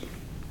healthcare, there's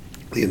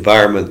the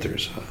environment,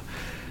 there's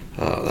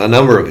a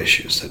number of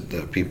issues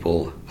that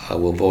people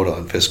will vote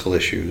on, fiscal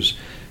issues,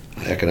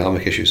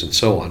 economic issues, and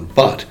so on.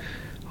 But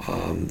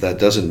that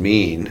doesn't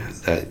mean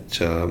that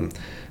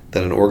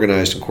an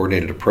organized and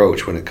coordinated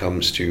approach when it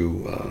comes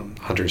to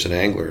hunters and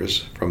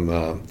anglers,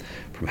 from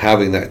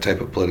having that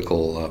type of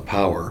political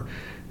power,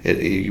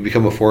 you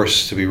become a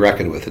force to be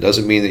reckoned with. It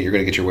doesn't mean that you're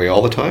going to get your way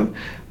all the time,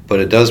 but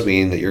it does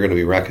mean that you're going to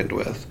be reckoned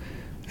with.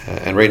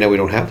 And right now we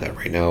don't have that.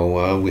 Right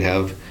now we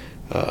have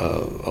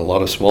a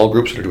lot of small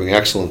groups that are doing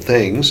excellent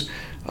things.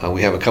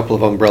 We have a couple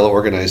of umbrella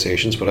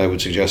organizations, but I would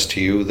suggest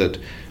to you that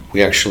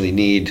we actually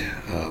need,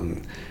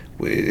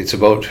 it's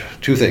about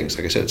two things.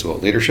 Like I said, it's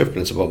about leadership and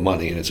it's about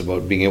money, and it's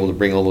about being able to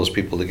bring all those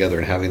people together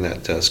and having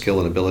that skill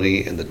and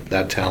ability and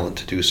that talent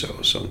to do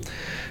so. So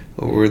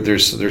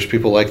there's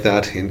people like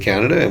that in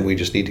Canada, and we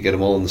just need to get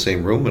them all in the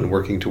same room and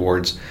working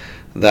towards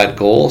that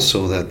goal,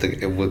 so that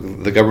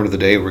the government of the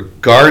day,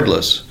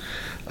 regardless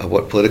of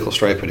what political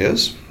stripe it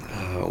is,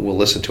 will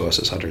listen to us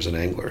as hunters and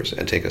anglers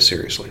and take us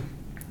seriously.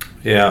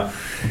 Yeah,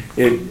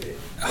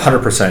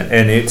 100%.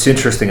 And it's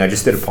interesting. I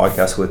just did a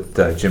podcast with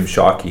Jim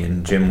Shockey,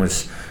 and Jim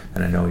was,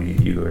 and I know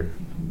you were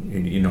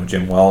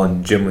Jim well,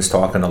 and Jim was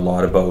talking a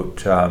lot about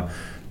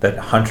that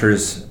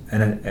hunters,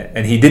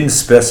 and he didn't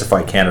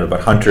specify Canada,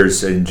 but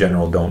hunters in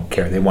general don't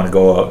care. They want to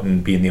go out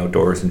and be in the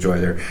outdoors, enjoy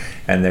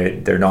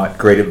they're not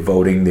great at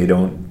voting. They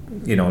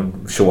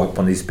don't show up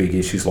on these big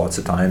issues lots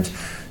of times.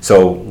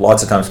 So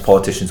lots of times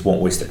politicians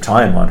won't waste their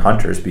time on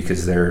hunters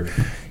because they're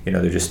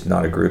just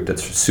not a group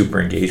that's super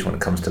engaged when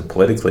it comes to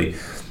politically.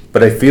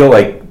 But I feel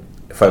like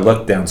if I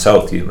look down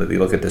south, you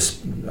look at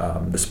this,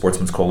 the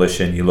Sportsman's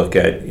Coalition. You look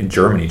at in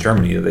Germany,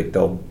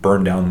 they'll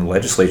burn down the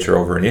legislature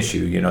over an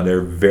issue.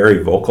 They're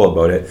very vocal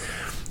about it.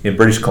 In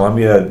British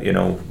Columbia,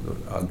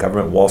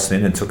 government waltzed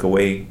in and took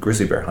away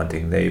grizzly bear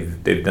hunting.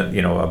 They've done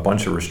a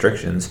bunch of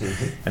restrictions,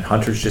 and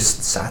hunters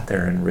just sat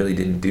there and really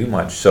didn't do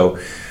much. So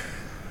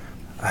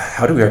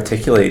how do we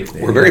articulate?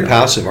 We're very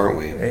passive, aren't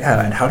we?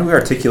 Yeah, and how do we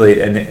articulate?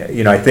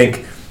 And I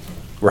think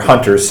we're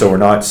hunters, so we're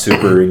not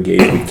super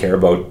engaged. We care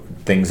about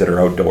things that are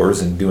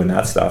outdoors and doing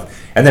that stuff,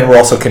 and then we're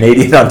also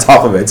Canadian on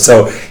top of it.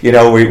 So we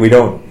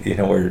don't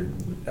we're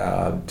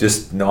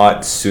just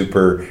not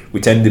super. We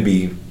tend to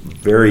be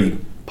very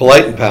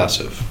polite and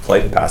passive.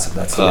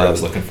 That's the word I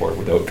was looking for.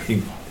 Without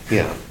being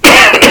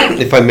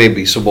if I may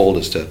be so bold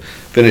as to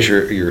finish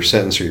your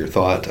sentence or your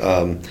thought.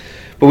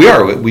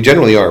 But we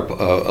generally are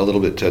a little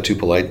bit too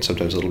polite,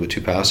 sometimes a little bit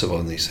too passive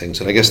on these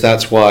things, and I guess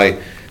that's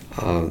why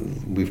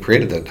we've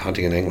created that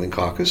Hunting and Angling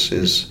Caucus.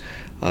 Is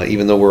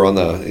even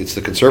though it's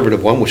the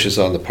conservative one, which is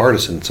on the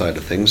partisan side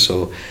of things.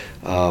 So,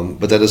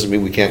 but that doesn't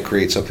mean we can't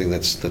create something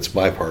that's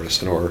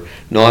bipartisan or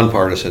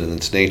nonpartisan in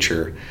its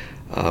nature,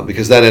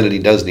 because that entity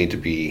does need to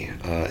be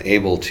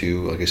able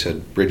to, like I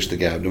said, bridge the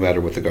gap, no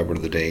matter what the government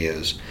of the day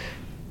is.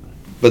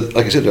 But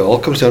like I said, it all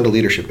comes down to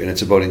leadership, and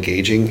it's about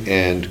engaging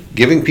and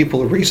giving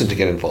people a reason to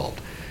get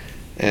involved.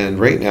 And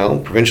right now,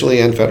 provincially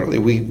and federally,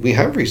 we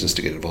have reasons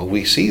to get involved.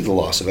 We see the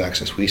loss of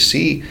access. We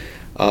see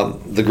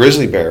the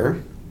grizzly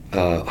bear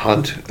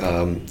hunt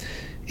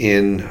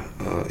in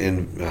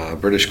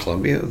British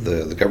Columbia.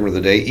 The government of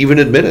the day even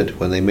admitted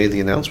when they made the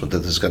announcement that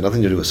this has got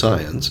nothing to do with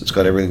science. It's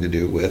got everything to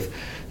do with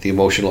the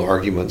emotional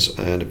arguments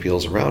and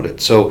appeals around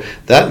it. So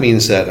that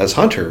means that as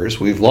hunters,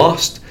 we've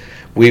lost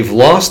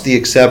the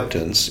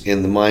acceptance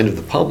in the mind of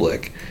the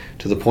public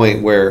to the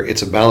point where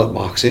it's a ballot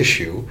box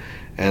issue,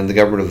 and the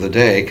government of the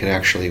day can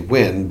actually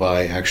win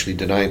by actually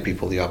denying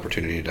people the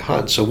opportunity to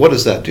hunt. So what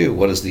does that do?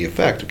 What is the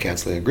effect of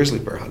canceling a grizzly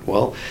bear hunt?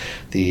 Well,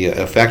 the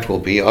effect will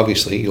be,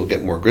 obviously, you'll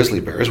get more grizzly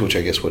bears, which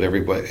I guess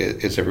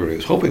everybody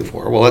was hoping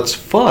for. Well, that's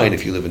fine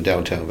if you live in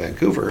downtown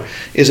Vancouver.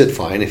 Is it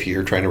fine if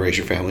you're trying to raise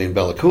your family in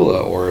Bella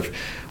Coola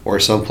or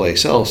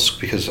someplace else?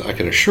 Because I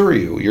can assure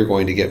you, you're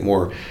going to get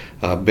more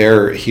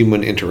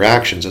bear-human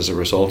interactions as a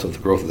result of the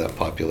growth of that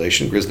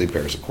population. Grizzly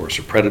bears, of course,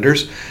 are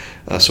predators.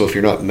 So if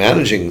you're not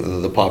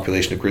managing the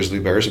population of grizzly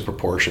bears in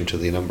proportion to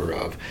the number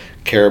of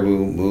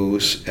caribou,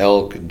 moose,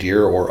 elk,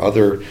 deer, or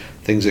other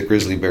things that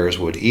grizzly bears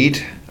would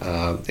eat,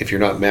 if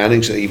you're not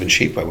managing, even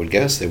sheep, I would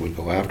guess, they would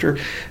go after.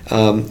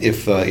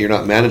 If you're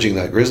not managing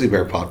that grizzly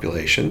bear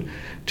population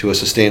to a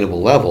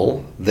sustainable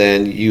level,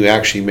 then you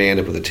actually may end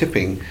up with a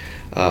tipping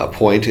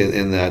point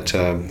in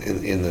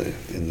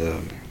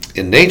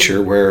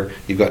nature, where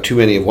you've got too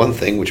many of one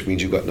thing, which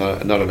means you've got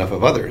not enough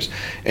of others.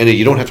 And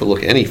you don't have to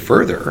look any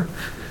further.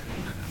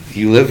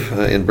 You live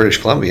in British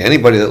Columbia.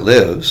 Anybody that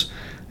lives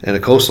in a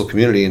coastal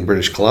community in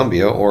British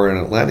Columbia or in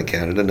Atlantic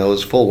Canada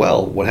knows full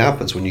well what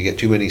happens when you get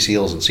too many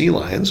seals and sea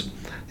lions.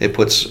 It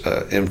puts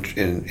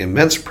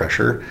immense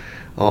pressure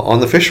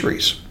on the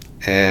fisheries.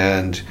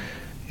 And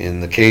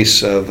in the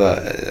case of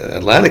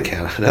Atlantic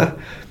Canada,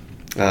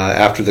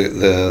 after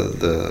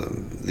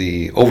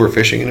the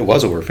overfishing, and it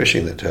was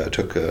overfishing that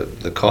took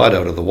the cod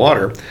out of the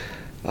water,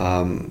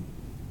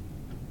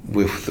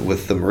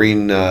 with the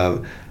Marine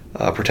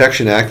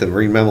Protection Act, the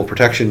Marine Mammal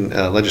Protection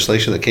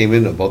legislation that came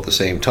in about the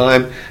same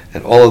time,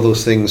 and all of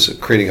those things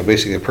creating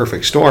basically a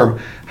perfect storm.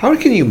 How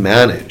can you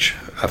manage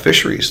a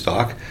fisheries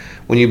stock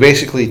when you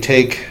basically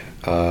take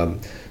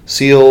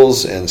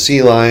seals and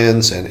sea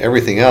lions and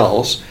everything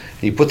else,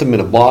 and you put them in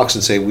a box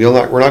and say, we're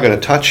not going to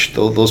touch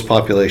those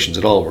populations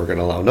at all. We're going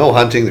to allow no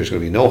hunting. There's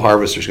going to be no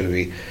harvest. There's going to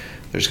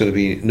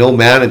be no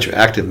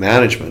active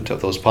management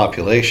of those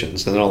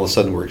populations. And then all of a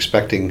sudden, we're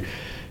expecting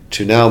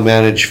to now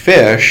manage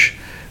fish,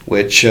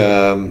 which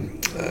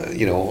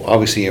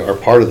obviously are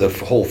part of the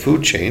whole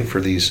food chain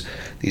for these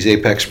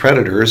apex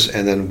predators.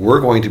 And then we're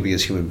going to be,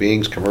 as human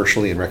beings,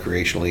 commercially and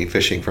recreationally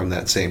fishing from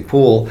that same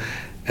pool.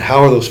 And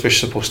how are those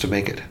fish supposed to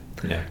make it?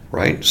 Yeah.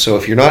 Right? So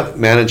if you're not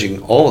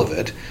managing all of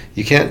it,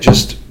 you can't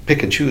just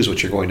pick and choose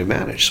what you're going to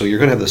manage. So you're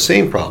going to have the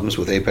same problems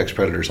with apex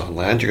predators on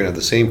land. You're going to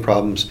have the same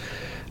problems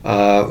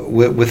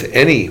with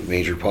any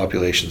major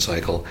population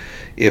cycle.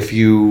 If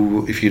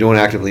you don't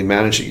actively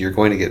manage it, you're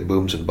going to get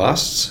booms and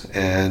busts.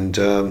 And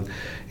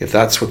if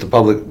that's what the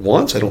public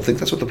wants, I don't think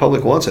that's what the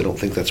public wants. I don't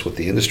think that's what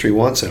the industry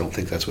wants. I don't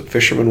think that's what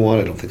fishermen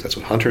want. I don't think that's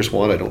what hunters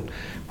want.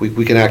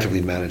 We can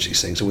actively manage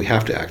these things, and we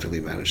have to actively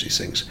manage these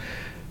things.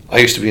 I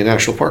used to be a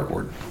national park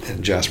warden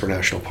in Jasper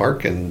National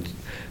Park, and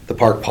the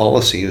park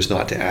policy is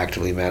not to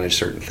actively manage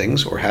certain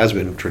things, or has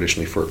been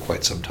traditionally for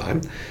quite some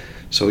time.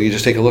 So you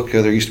just take a look.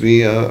 There used to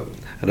be an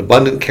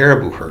abundant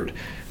caribou herd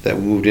that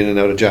moved in and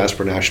out of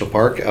Jasper National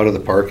Park, out of the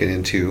park and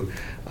into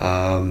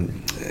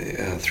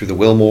through the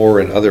Wilmore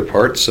and other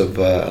parts of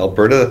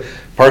Alberta,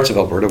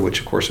 which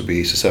of course would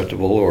be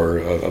susceptible or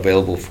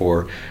available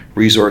for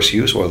resource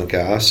use, oil and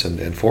gas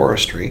and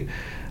forestry.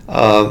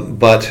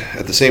 But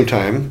at the same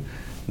time,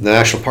 the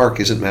national park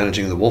isn't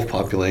managing the wolf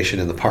population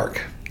in the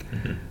park.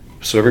 Mm-hmm.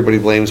 So everybody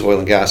blames oil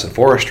and gas and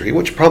forestry,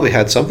 which probably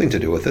had something to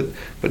do with it,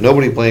 but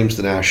nobody blames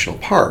the national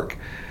park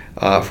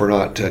for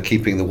not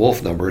keeping the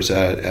wolf numbers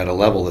at a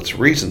level that's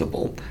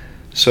reasonable.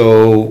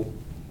 So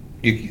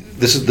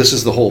this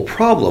is the whole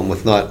problem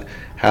with not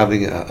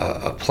having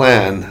a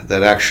plan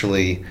that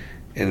actually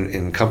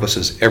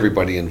encompasses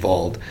everybody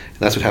involved. And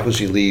that's what happens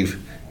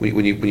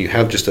when you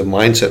have just a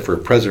mindset for a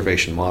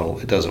preservation model.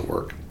 It doesn't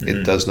work. Mm-hmm.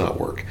 It does not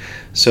work.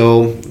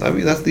 So I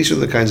mean, these are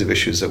the kinds of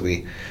issues that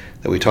we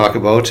talk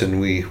about,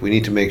 and we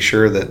need to make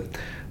sure that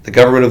the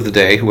government of the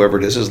day, whoever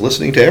it is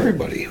listening to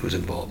everybody who's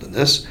involved in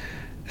this,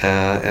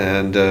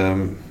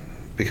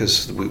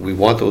 because we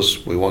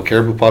want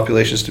caribou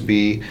populations to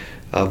be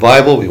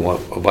viable. We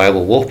want a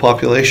viable wolf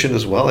population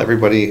as well.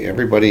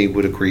 Everybody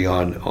would agree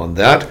on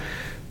that,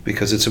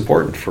 because it's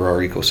important for our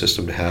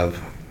ecosystem to have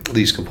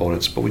these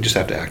components, but we just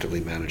have to actively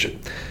manage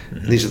it. Mm-hmm.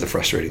 And these are the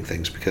frustrating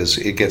things, because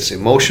it gets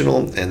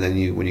emotional, and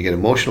then when you get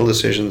emotional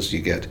decisions,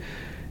 you get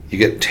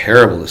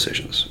terrible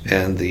decisions.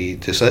 And the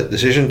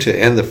decision to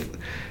end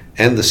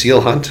the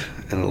seal hunt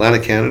in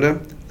Atlantic Canada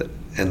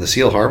and the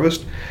seal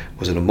harvest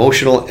was an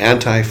emotional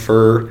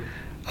anti-fur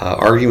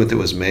argument that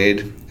was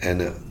made,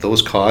 and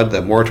those cod,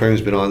 that moratorium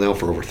has been on now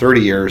for over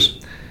 30 years.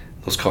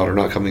 Those cod are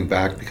not coming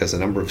back because the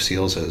number of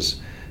seals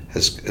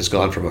has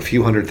gone from a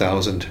few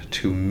 100,000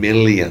 to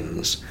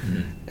millions.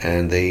 Mm-hmm.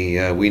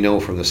 And we know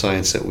from the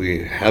science that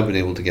we have been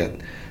able to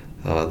get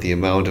the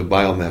amount of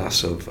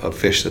biomass of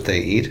fish that they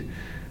eat.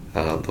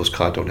 Those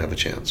cod don't have a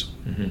chance.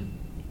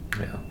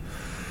 Mm-hmm.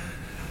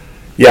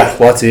 Yeah,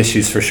 lots of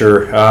issues for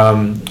sure.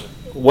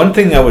 One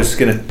thing I was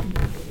going to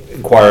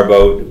inquire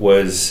about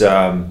was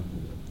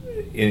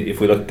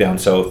if we look down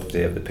south,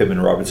 they have the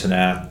Pittman-Robertson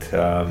Act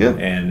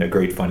and a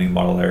great funding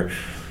model there.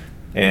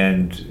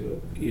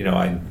 And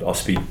I'll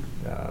speak,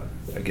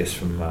 I guess,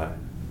 from a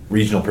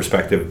regional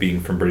perspective, being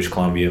from British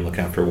Columbia and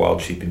looking after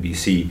wild sheep in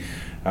BC.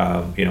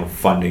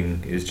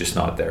 Funding is just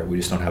not there. We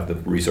just don't have the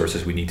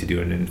resources we need to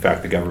do. And in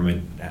fact, the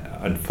government,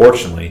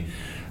 unfortunately,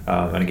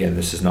 and again,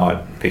 this is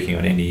not picking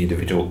on any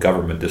individual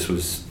government. This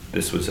was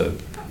a,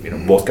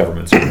 both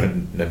governments are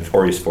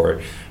notorious for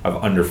it, of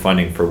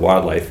underfunding for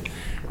wildlife.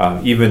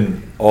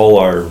 Even all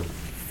our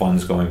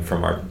funds going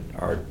from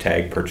our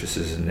tag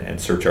purchases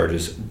and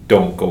surcharges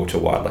don't go to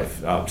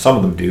wildlife. Some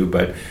of them do,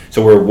 but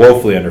so we're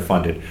woefully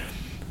underfunded.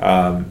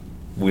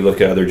 We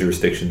look at other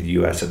jurisdictions in the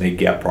U.S. and they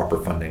get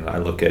proper funding. I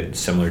look at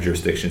similar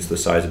jurisdictions the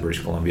size of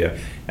British Columbia,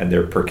 and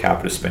their per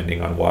capita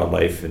spending on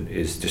wildlife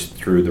is just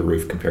through the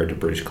roof compared to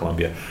British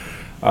Columbia.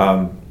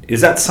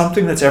 Is that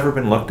something that's ever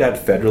been looked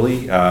at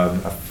federally,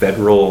 a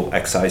federal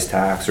excise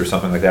tax or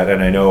something like that?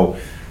 And I know,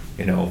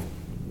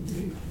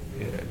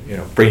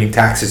 bringing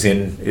taxes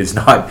in is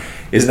not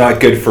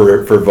good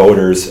for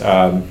voters,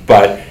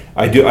 but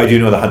I do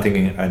know the hunting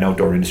and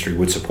outdoor industry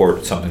would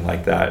support something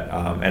like that,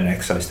 an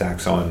excise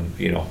tax on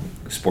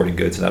sporting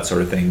goods and that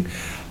sort of thing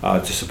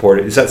to support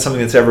it. Is that something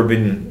that's ever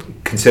been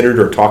considered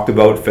or talked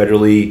about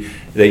federally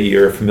that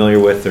you're familiar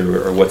with,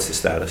 or what's the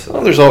status of that?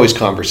 Well, there's always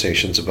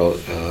conversations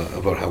about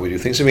how we do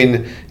things. I mean,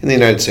 in the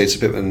United States,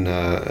 the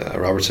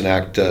Pittman-Robertson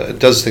Act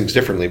does things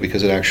differently,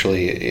 because it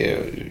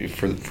actually,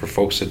 for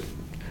folks that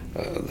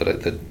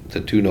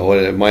do know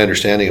it, my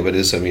understanding of it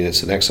is,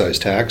 it's an excise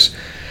tax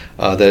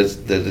that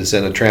is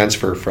then a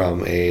transfer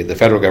from the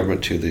federal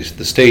government to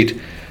the state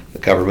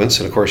governments,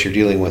 and of course you're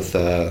dealing with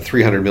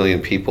 300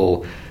 million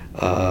people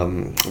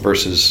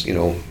versus,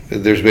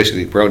 there's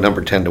basically around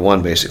number 10 to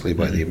 1 basically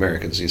by the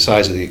Americans. The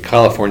size of the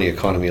California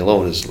economy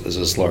alone is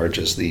as large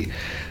as the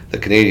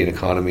Canadian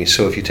economy.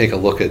 So if you take a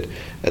look at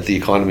the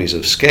economies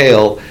of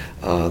scale,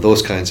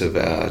 those kinds of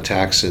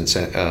tax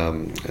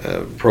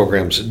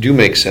programs do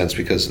make sense,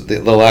 because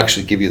they'll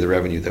actually give you the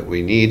revenue that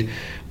we need.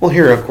 Well,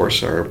 here, of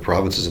course, are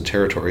provinces and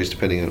territories,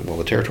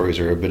 the territories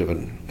are a bit of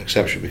an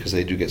exception, because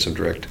they do get some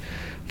direct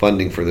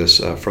funding for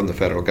this from the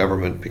federal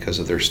government because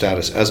of their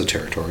status as a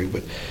territory.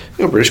 But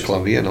British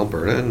Columbia and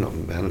Alberta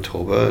and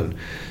Manitoba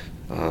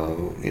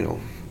and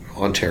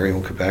Ontario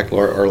and Quebec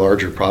are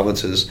larger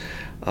provinces.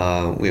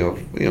 We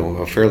have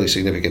a fairly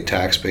significant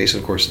tax base,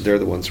 and of course they're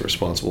the ones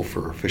responsible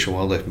for fish and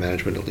wildlife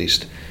management, at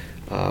least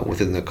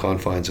within the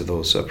confines of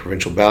those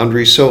provincial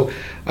boundaries. So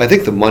I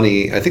think the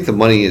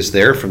money is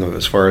there from them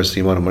as far as the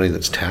amount of money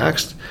that's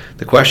taxed.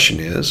 The question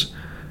is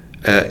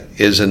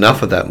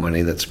enough of that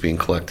money that's being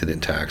collected in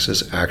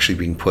taxes actually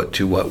being put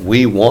to what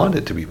we want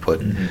it to be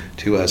put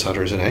to as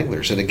hunters and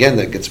anglers? And again,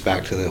 that gets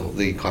back to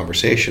the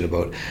conversation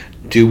about,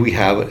 do we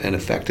have an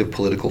effective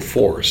political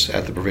force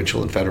at the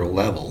provincial and federal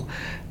level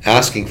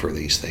asking for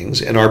these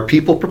things? And are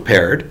people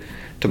prepared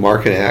to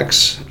mark an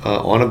X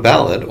on a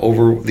ballot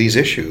over these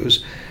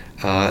issues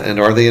and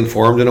are they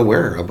informed and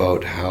aware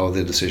about how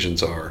the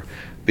decisions are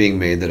being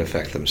made that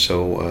affect them?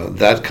 So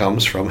that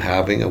comes from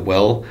having a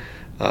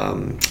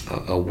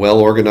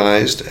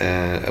well-organized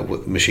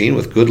machine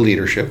with good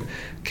leadership,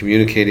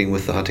 communicating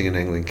with the hunting and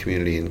angling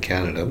community in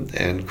Canada,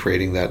 and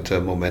creating that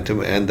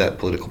momentum and that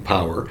political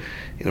power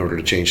in order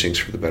to change things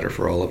for the better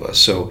for all of us.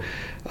 So,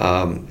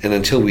 and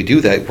until we do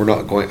that,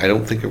 I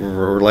don't think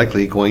we're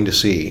likely going to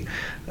see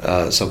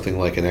something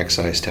like an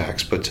excise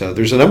tax. But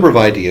there's a number of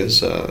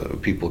ideas.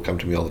 People come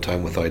to me all the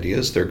time with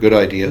ideas. They're good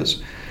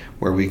ideas,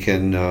 where we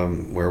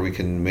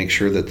can make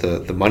sure that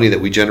the money that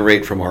we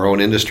generate from our own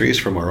industries,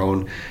 from our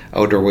own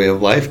outdoor way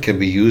of life, can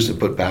be used and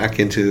put back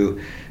into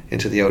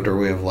the outdoor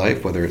way of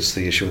life, whether it's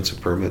the issuance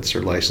of permits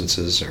or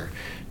licenses or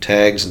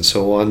tags and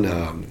so on.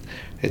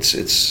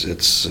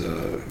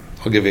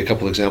 I'll give you a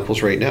couple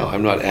examples right now.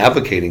 I'm not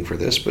advocating for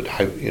this, but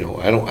I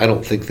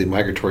don't think the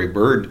migratory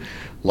bird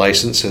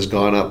license has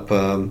gone up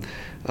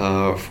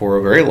for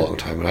a very long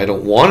time, and I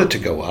don't want it to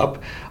go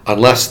up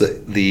unless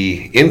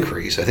the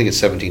increase. I think it's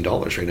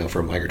 $17 right now for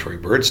a migratory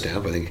bird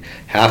stamp. I think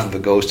half of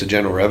it goes to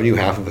general revenue,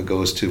 half of it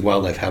goes to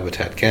Wildlife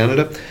Habitat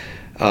Canada.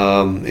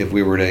 If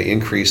we were to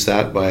increase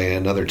that by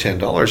another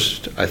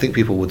 $10, I think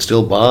people would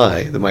still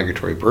buy the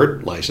migratory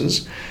bird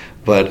license.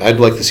 But I'd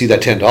like to see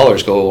that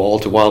 $10 go all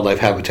to Wildlife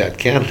Habitat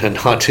Canada,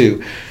 not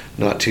to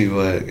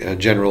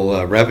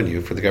general revenue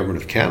for the government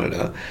of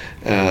Canada.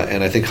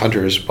 And I think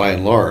hunters, by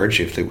and large,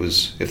 if that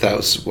was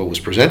what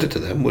was presented to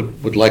them,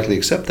 would likely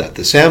accept that.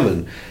 The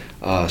salmon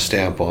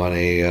stamp on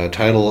a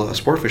tidal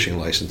sport fishing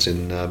license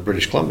in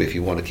British Columbia. If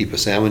you want to keep a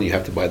salmon, you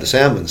have to buy the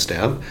salmon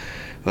stamp.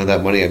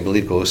 That money, I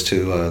believe, goes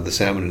to the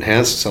Salmon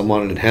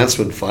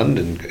Enhancement Fund,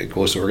 and it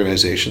goes to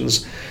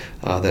organizations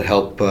that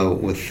help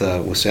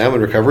with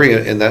salmon recovery.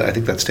 And that, I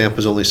think that stamp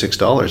is only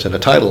 $6. And a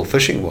tidal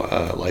fishing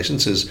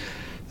license is,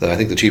 I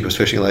think, the cheapest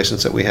fishing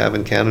license that we have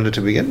in Canada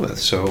to begin with.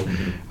 So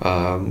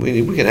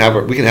we can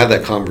have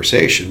that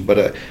conversation.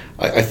 But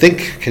I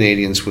think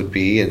Canadians would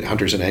be, and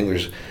hunters and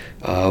anglers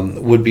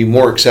would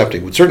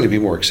certainly be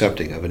more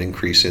accepting of an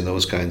increase in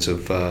those kinds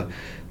of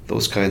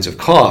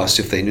costs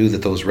if they knew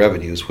that those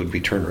revenues would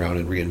be turned around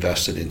and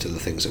reinvested into the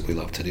things that we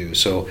love to do.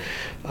 So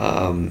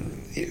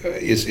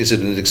is it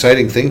an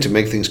exciting thing to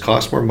make things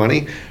cost more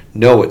money?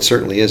 No, it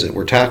certainly isn't.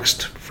 We're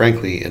taxed,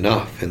 frankly,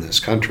 enough in this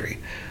country.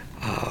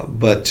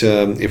 But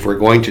if we're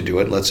going to do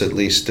it, let's at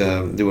least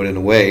do it in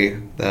a way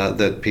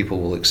that people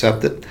will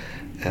accept it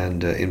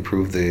and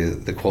improve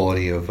the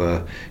quality of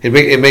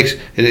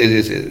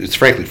it's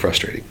frankly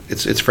frustrating.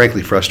 It's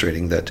frankly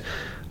frustrating that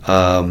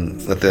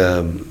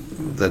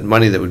that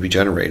money that would be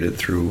generated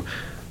through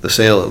the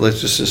sale,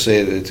 let's just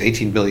say that it's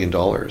 $18 billion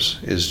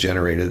is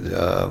generated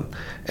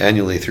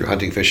annually through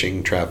hunting,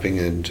 fishing, trapping,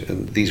 and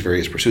these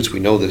various pursuits. We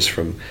know this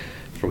from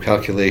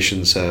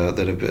calculations that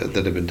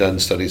have been done,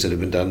 studies that have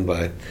been done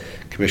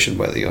commissioned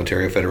by the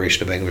Ontario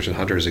Federation of Anglers and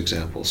Hunters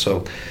example.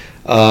 So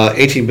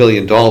 $18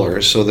 billion.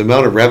 So the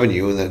amount of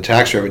revenue and the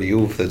tax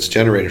revenue that's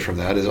generated from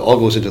that all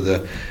goes into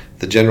the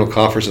general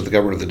coffers of the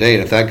government of the day.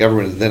 And if that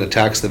government then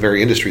attacks the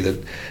very industry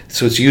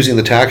so it's using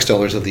the tax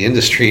dollars of the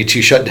industry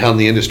to shut down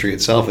the industry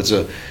itself. We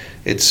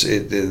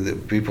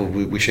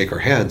shake our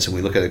heads and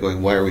we look at it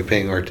going, why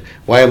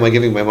am I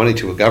giving my money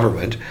to a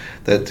government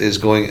that is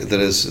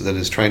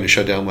trying to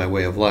shut down my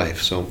way of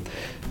life? So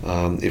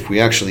if we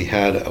actually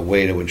had a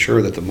way to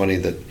ensure that the money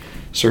that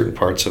certain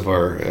parts of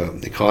our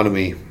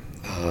economy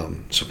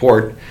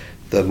support,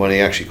 the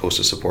money actually goes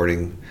to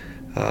supporting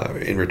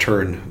in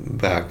return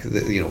back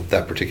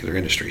that particular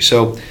industry.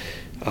 So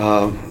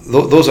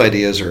those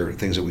ideas are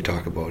things that we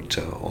talk about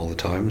all the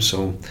time.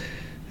 So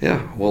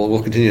yeah, well,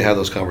 we'll continue to have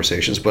those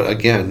conversations. But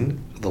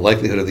again, the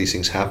likelihood of these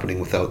things happening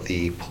without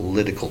the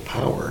political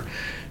power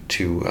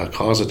to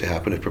cause it to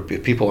happen, if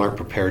people aren't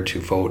prepared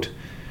to vote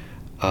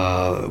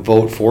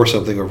for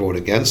something or vote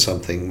against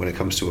something when it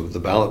comes to the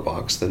ballot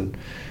box, then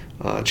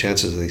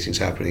chances of these things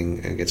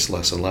happening gets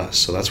less and less.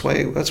 So that's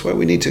why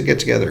we need to get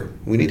together.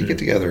 We need to get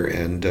together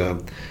and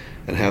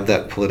have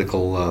that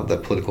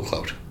political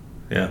clout.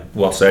 Yeah,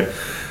 well said.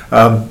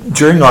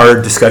 During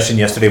our discussion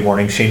yesterday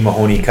morning, Shane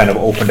Mahoney kind of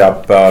opened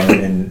up,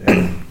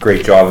 and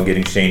great job of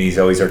getting Shane. He's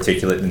always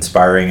articulate and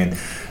inspiring, and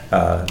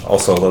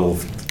also a little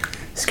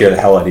scare the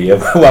hell out of you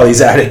while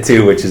he's at it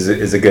too, which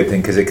is a good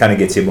thing because it kind of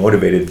gets you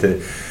motivated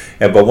to.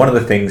 Yeah, but one of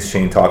the things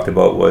Shane talked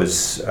about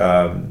was,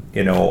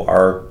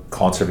 our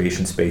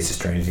conservation space is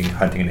changing,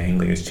 hunting and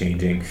angling is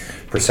changing,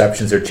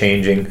 perceptions are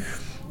changing.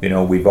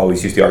 We've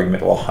always used the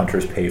argument, well,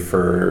 hunters pay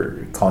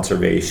for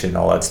conservation,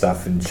 all that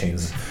stuff, and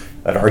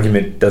that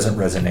argument doesn't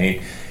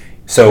resonate.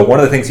 So one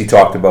of the things he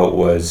talked about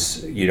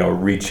was,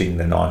 reaching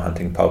the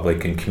non-hunting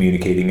public and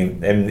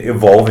communicating and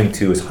evolving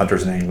too as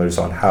hunters and anglers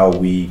on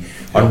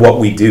what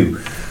we do.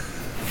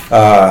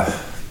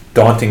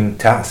 Daunting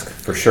task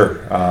for sure.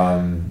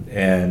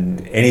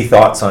 And any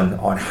thoughts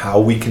on how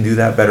we can do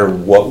that better,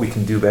 what we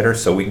can do better,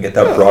 so we can get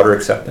that broader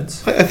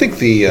acceptance? I think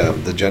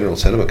the general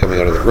sentiment coming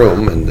out of the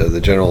room and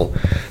the general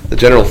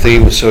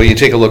theme. So you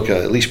take a look,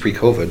 at least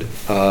pre-COVID,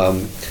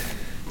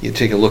 you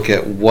take a look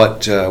at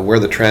what where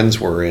the trends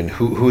were and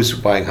who's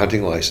buying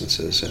hunting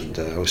licenses. And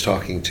I was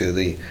talking to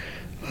the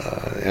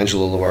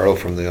Angelo Lovardo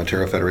from the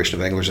Ontario Federation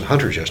of Anglers and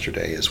Hunters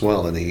yesterday as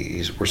well, and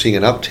we're seeing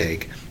an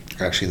uptake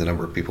actually in the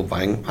number of people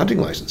buying hunting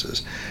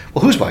licenses.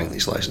 Well, who's buying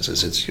these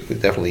licenses? It's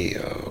definitely,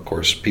 of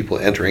course, people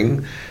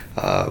entering.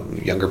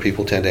 Younger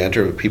people tend to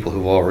enter, people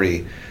who've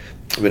already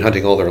been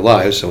hunting all their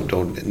lives, so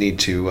don't need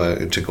to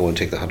go and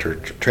take the hunter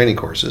training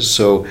courses.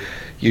 So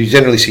you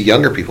generally see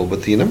younger people,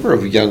 but the number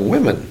of young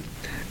women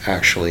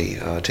actually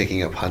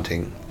taking up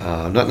hunting,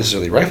 not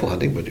necessarily rifle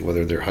hunting, but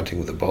whether they're hunting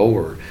with a bow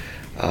or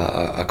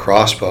a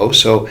crossbow.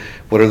 So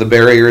what are the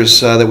barriers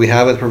that we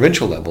have at the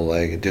provincial level?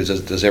 Like,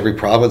 does every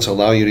province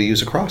allow you to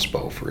use a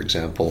crossbow, for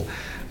example,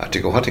 to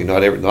go hunting?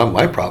 Not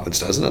my province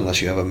doesn't,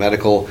 unless you have a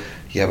medical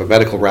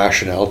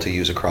rationale to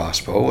use a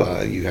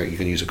crossbow. You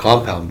can use a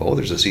compound bow.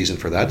 There's a season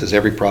for that. Does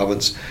every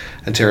province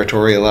and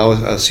territory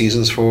allow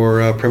seasons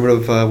for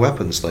primitive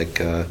weapons like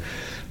a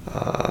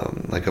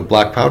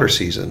black powder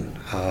season,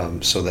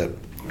 so that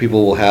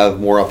people will have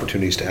more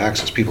opportunities to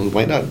access, people who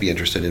might not be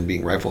interested in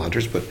being rifle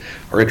hunters but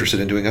are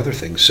interested in doing other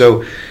things.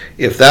 So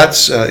if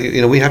that's,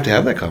 we have to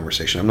have that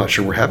conversation. I'm not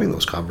sure we're having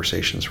those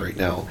conversations right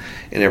now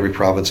in every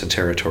province and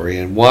territory.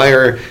 And why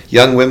are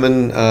young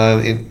women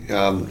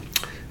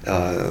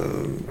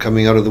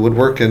coming out of the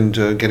woodwork and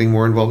getting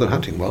more involved in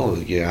hunting? Well,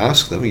 you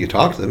ask them, you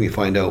talk to them, you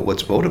find out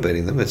what's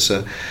motivating them. It's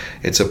a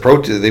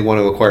protein. They want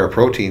to acquire a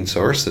protein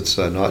source that's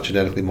not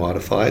genetically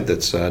modified,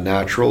 that's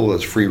natural,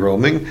 that's free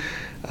roaming.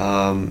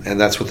 And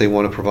that's what they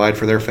want to provide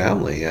for their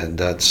family, and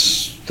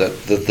that's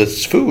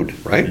food,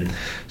 right? Mm-hmm.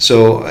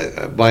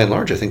 So, by and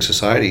large, I think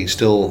society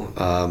still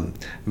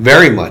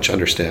very much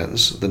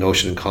understands the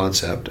notion and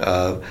concept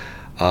of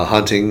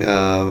hunting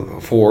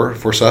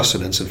for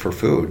sustenance and for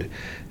food.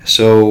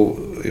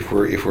 So,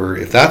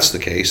 if that's the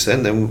case,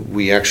 then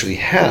we actually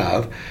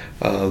have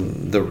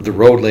the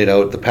road laid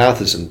out. The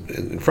path is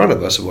in front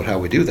of us about how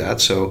we do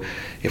that. So,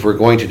 if we're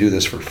going to do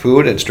this for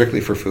food and strictly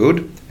for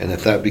food, and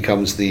if that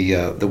becomes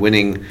the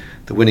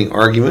winning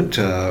argument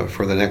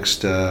for the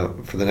next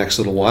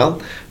little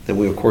while, then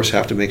we of course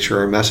have to make sure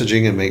our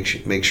messaging and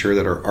make sure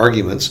that our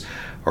arguments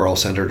are all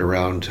centered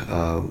around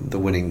the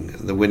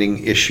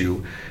winning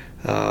issue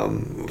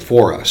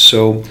for us.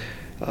 So.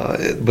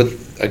 But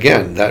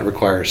again, that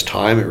requires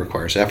time, it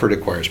requires effort, it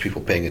requires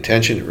people paying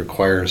attention, it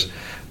requires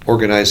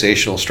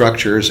organizational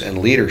structures and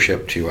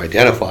leadership to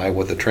identify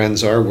what the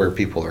trends are, where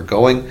people are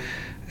going,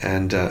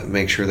 and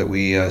make sure that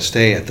we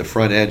stay at the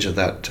front edge of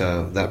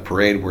that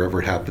parade wherever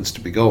it happens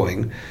to be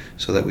going,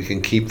 so that we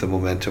can keep the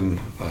momentum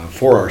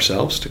for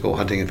ourselves to go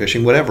hunting and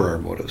fishing, whatever our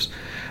motives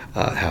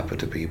happen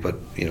to be. But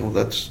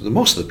that's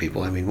most of the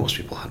people. I mean, most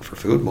people hunt for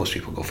food. Most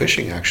people go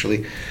fishing,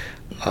 actually.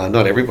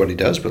 Not everybody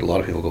does, but a lot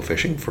of people go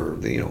fishing for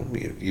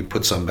you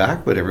put some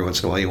back, but every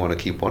once in a while you want to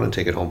keep one and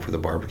take it home for the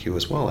barbecue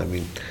as well. I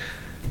mean,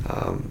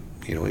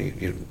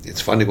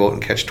 it's fun to go out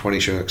and catch 20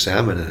 Chinook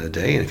salmon in a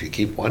day, and if you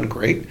keep one,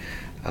 great.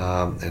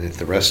 And if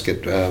the rest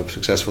get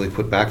successfully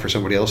put back for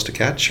somebody else to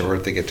catch, or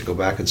if they get to go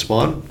back and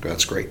spawn,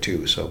 that's great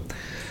too. So,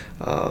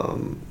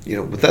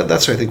 but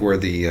that's I think where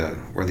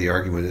the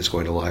argument is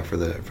going to lie for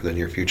the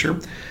near future.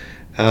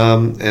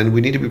 And we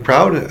need to be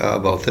proud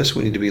about this.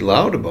 We need to be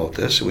loud about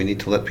this. And we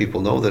need to let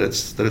people know that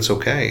it's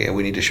okay. And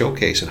we need to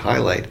showcase and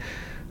highlight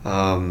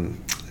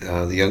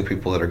the young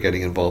people that are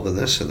getting involved in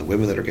this and the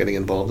women that are getting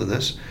involved in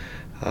this,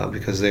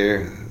 because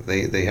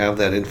they have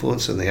that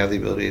influence and they have the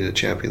ability to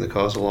champion the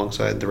cause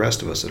alongside the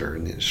rest of us that are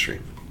in the industry.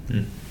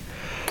 Mm.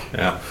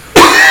 Yeah,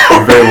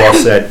 very well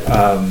said.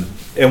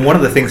 And one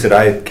of the things that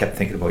I kept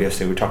thinking about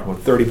yesterday, we were talking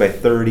about 30 by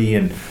 30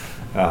 and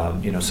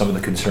some of the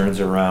concerns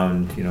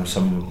around,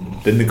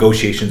 the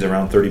negotiations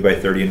around 30 by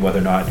 30 and whether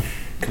or not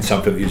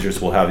consumptive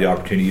users will have the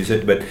opportunity to use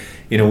it. But,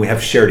 we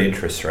have shared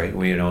interests, right?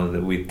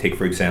 We take,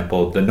 for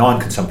example, the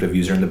non-consumptive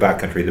user in the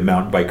backcountry, the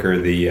mountain biker,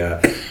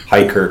 the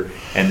hiker,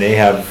 and they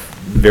have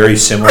very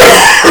similar,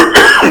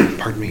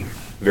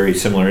 very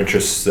similar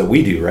interests that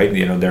we do, right?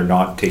 They're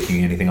not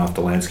taking anything off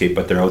the landscape,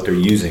 but they're out there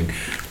using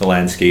the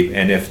landscape.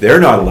 And if they're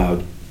not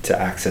allowed to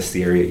access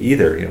the area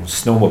either,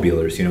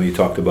 snowmobilers, you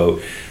talked about,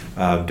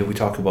 did we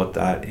talk about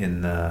that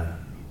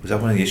was that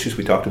one of the issues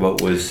we talked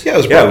about? It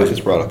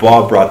was brought up.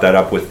 Bob brought that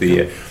up with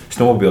the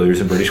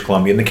snowmobilers in British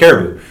Columbia and the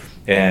caribou.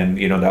 And,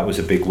 that was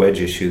a big wedge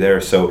issue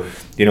there. So,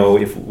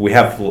 if we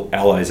have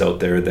allies out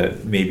there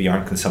that maybe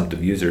aren't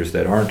consumptive users,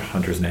 that aren't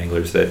hunters and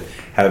anglers, that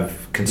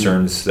have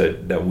concerns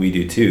that we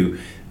do too,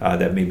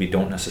 that maybe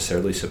don't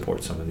necessarily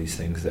support some of these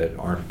things that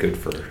aren't good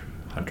for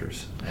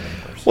hunters and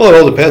anglers. Well, it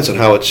all depends on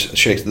how it's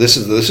shaped. This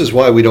is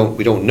why we don't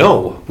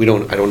know. I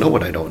don't know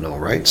what I don't know,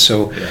 right?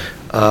 So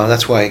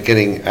that's why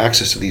getting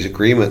access to these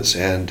agreements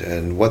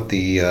and what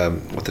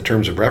the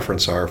terms of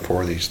reference are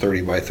for these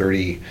 30 by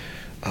 30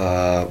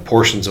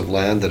 portions of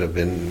land that have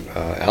been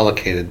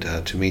allocated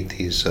to meet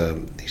these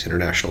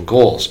international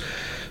goals.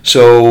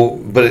 So,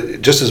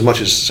 but just as much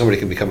as somebody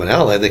can become an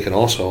ally, they can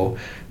also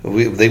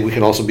we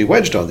can also be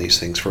wedged on these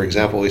things. For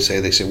example, they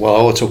say, well,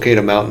 oh, it's okay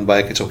to mountain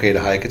bike, it's okay to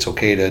hike, it's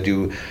okay to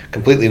do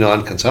completely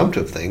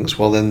non-consumptive things.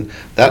 Well, then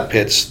that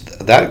pits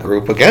that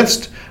group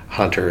against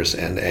hunters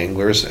and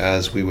anglers,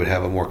 as we would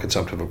have a more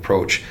consumptive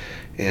approach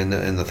in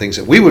the things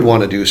that we would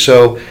want to do.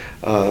 So,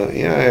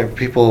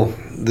 people,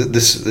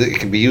 it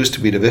can be used to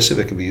be divisive,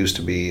 it can be used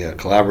to be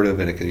collaborative,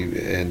 and it can be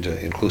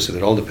inclusive.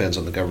 It all depends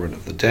on the government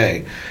of the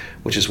day,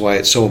 which is why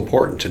it's so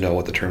important to know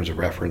what the terms of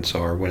reference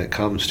are when it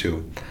comes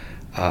to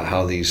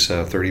how these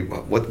 30.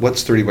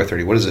 What's 30 by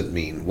 30? What does it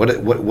mean? What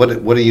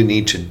do you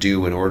need to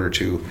do in order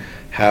to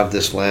have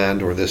this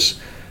land or this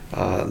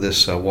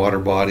water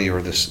body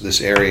or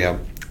this area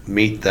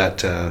meet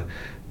that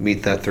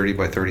 30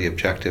 by 30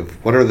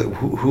 objective? What are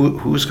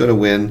who's going to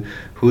win?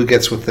 Who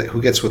gets what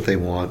they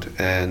want,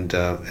 and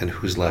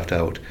who's left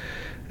out?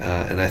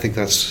 And I think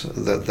that's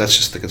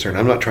just the concern.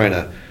 I'm not trying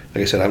to,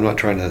 like I said, I'm not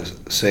trying to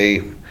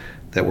say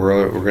that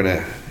we're going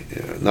to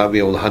not be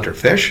able to hunt or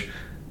fish,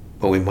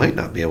 but we might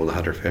not be able to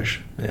hunt or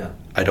fish. Yeah.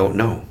 I don't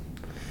know.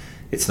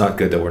 It's not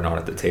good that we're not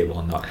at the table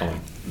and not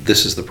knowing.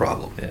 This is the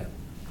problem. Yeah.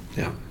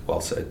 Yeah.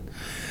 Well said.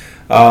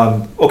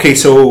 Okay,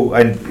 so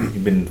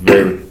you've been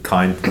very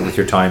kind with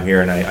your time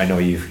here, and I know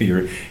you've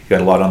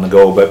got a lot on the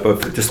go.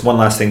 But just one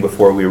last thing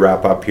before we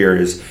wrap up here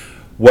is,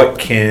 what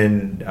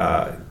can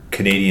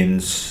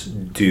Canadians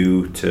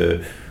do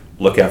to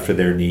look after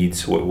their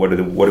needs? What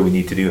do we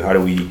need to do?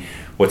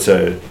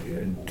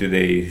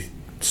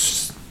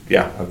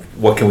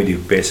 What can we do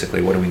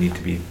basically? What do we need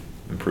to be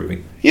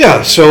improving?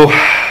 Yeah. So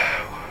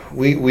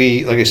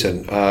we like I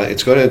said,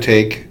 it's going to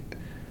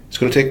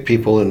take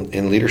people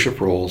in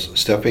leadership roles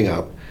stepping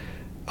up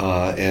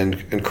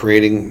and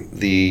creating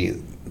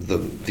the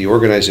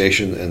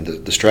organization and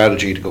the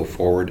strategy to go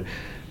forward.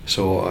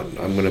 So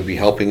I'm going to be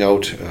helping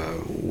out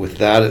with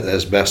that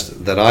as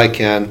best that I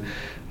can.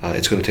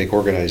 It's going to take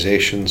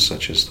organizations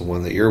such as the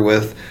one that you're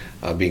with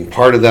being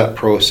part of that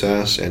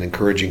process and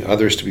encouraging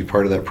others to be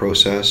part of that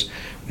process.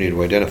 We need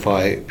to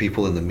identify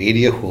people in the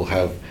media who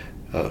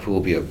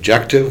will be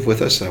objective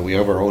with us. We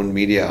have our own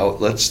media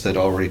outlets that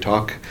already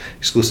talk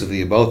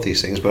exclusively about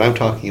these things, but I'm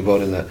talking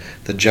about in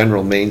the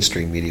general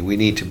mainstream media. We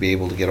need to be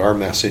able to get our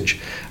message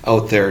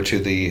out there to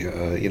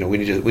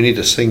we need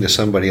to sing to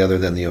somebody other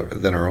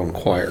than our own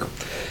choir,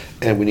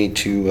 and we need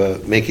to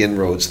make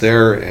inroads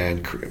there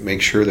and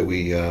make sure that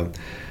we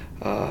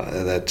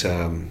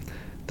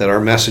that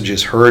our message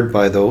is heard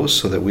by those,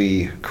 so that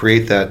we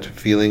create that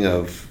feeling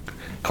of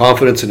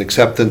confidence and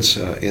acceptance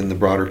in the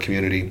broader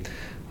community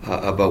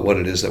about what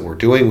it is that we're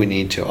doing. We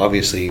need to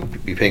obviously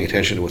be paying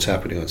attention to what's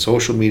happening on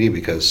social media,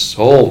 because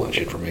so much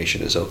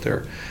information is out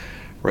there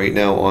right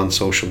now on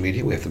social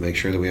media. We have to make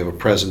sure that we have a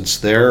presence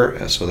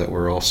there so that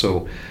we're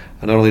also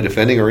not only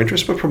defending our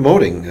interests, but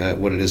promoting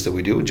what it is that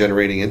we do,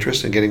 generating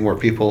interest and getting more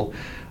people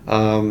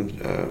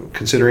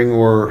considering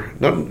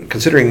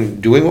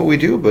doing what we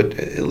do, but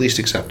at least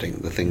accepting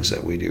the things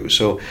that we do.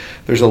 So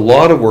there's a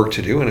lot of work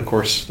to do, and of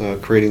course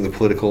creating the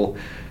political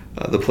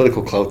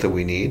clout that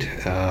we need,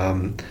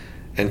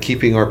 and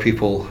keeping our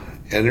people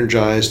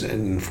energized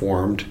and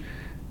informed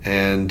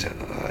and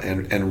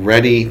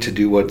ready to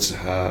do what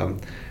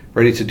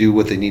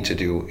they need to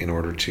do in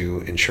order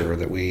to ensure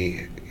that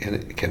we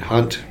can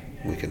hunt,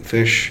 we can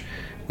fish,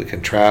 we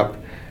can trap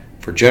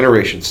for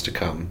generations to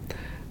come,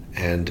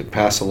 and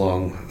pass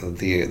along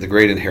the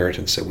great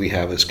inheritance that we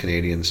have as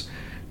Canadians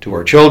to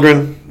our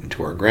children,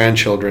 to our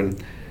grandchildren,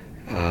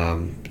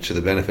 to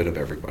the benefit of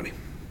everybody.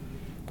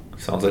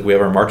 Sounds like we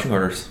have our marching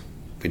orders.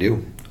 We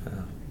do.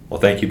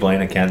 Well, thank you,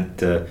 Blaine. I can't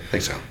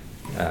Thanks, Al.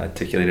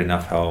 Articulate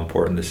enough how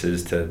important this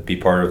is to be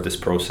part of this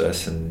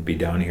process and be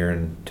down here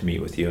and to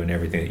meet with you and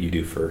everything that you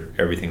do for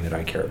everything that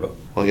I care about.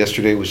 Well,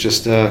 yesterday was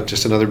just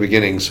another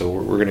beginning, so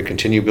we're going to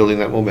continue building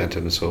that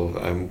momentum. So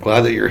I'm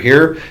glad that you're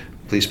here.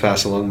 Please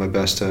pass along my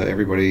best to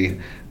everybody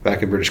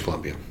back in British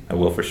Columbia. I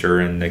will, for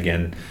sure. And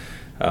again,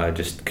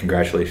 just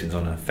congratulations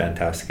on a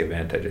fantastic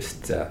event.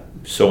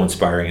 So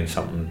inspiring and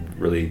something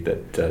really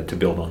that to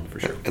build on, for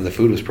sure. And the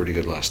food was pretty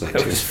good last night, too.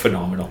 It too. was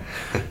phenomenal.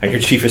 And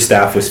your chief of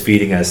staff was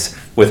feeding us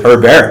with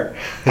her bear.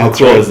 How That's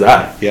cool right. is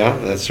that? Yeah,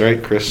 that's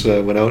right. Chris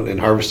went out and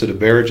harvested a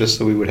bear just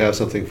so we would have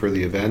something for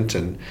the event,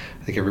 and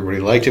I think everybody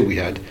liked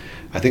it.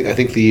 I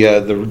think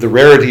the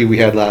rarity we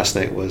had last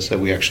night was that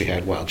we actually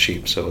had wild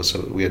sheep. So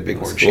we had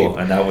bighorn sheep.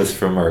 And that was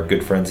from our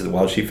good friends at the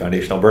Wild Sheep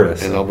Foundation,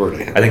 Alberta. In Alberta.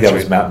 Yeah, I think that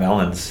was right. Matt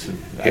Mellon's.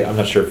 Yeah. I'm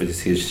not sure if it's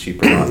his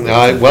sheep or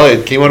not. Well,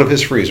 it came out of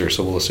his freezer,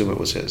 so we'll assume it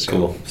was his.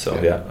 Cool.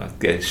 So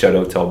yeah, shout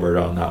out to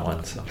Alberta on that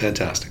one. So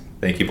Fantastic.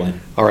 thank you,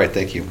 Blaine. All right,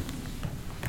 thank you.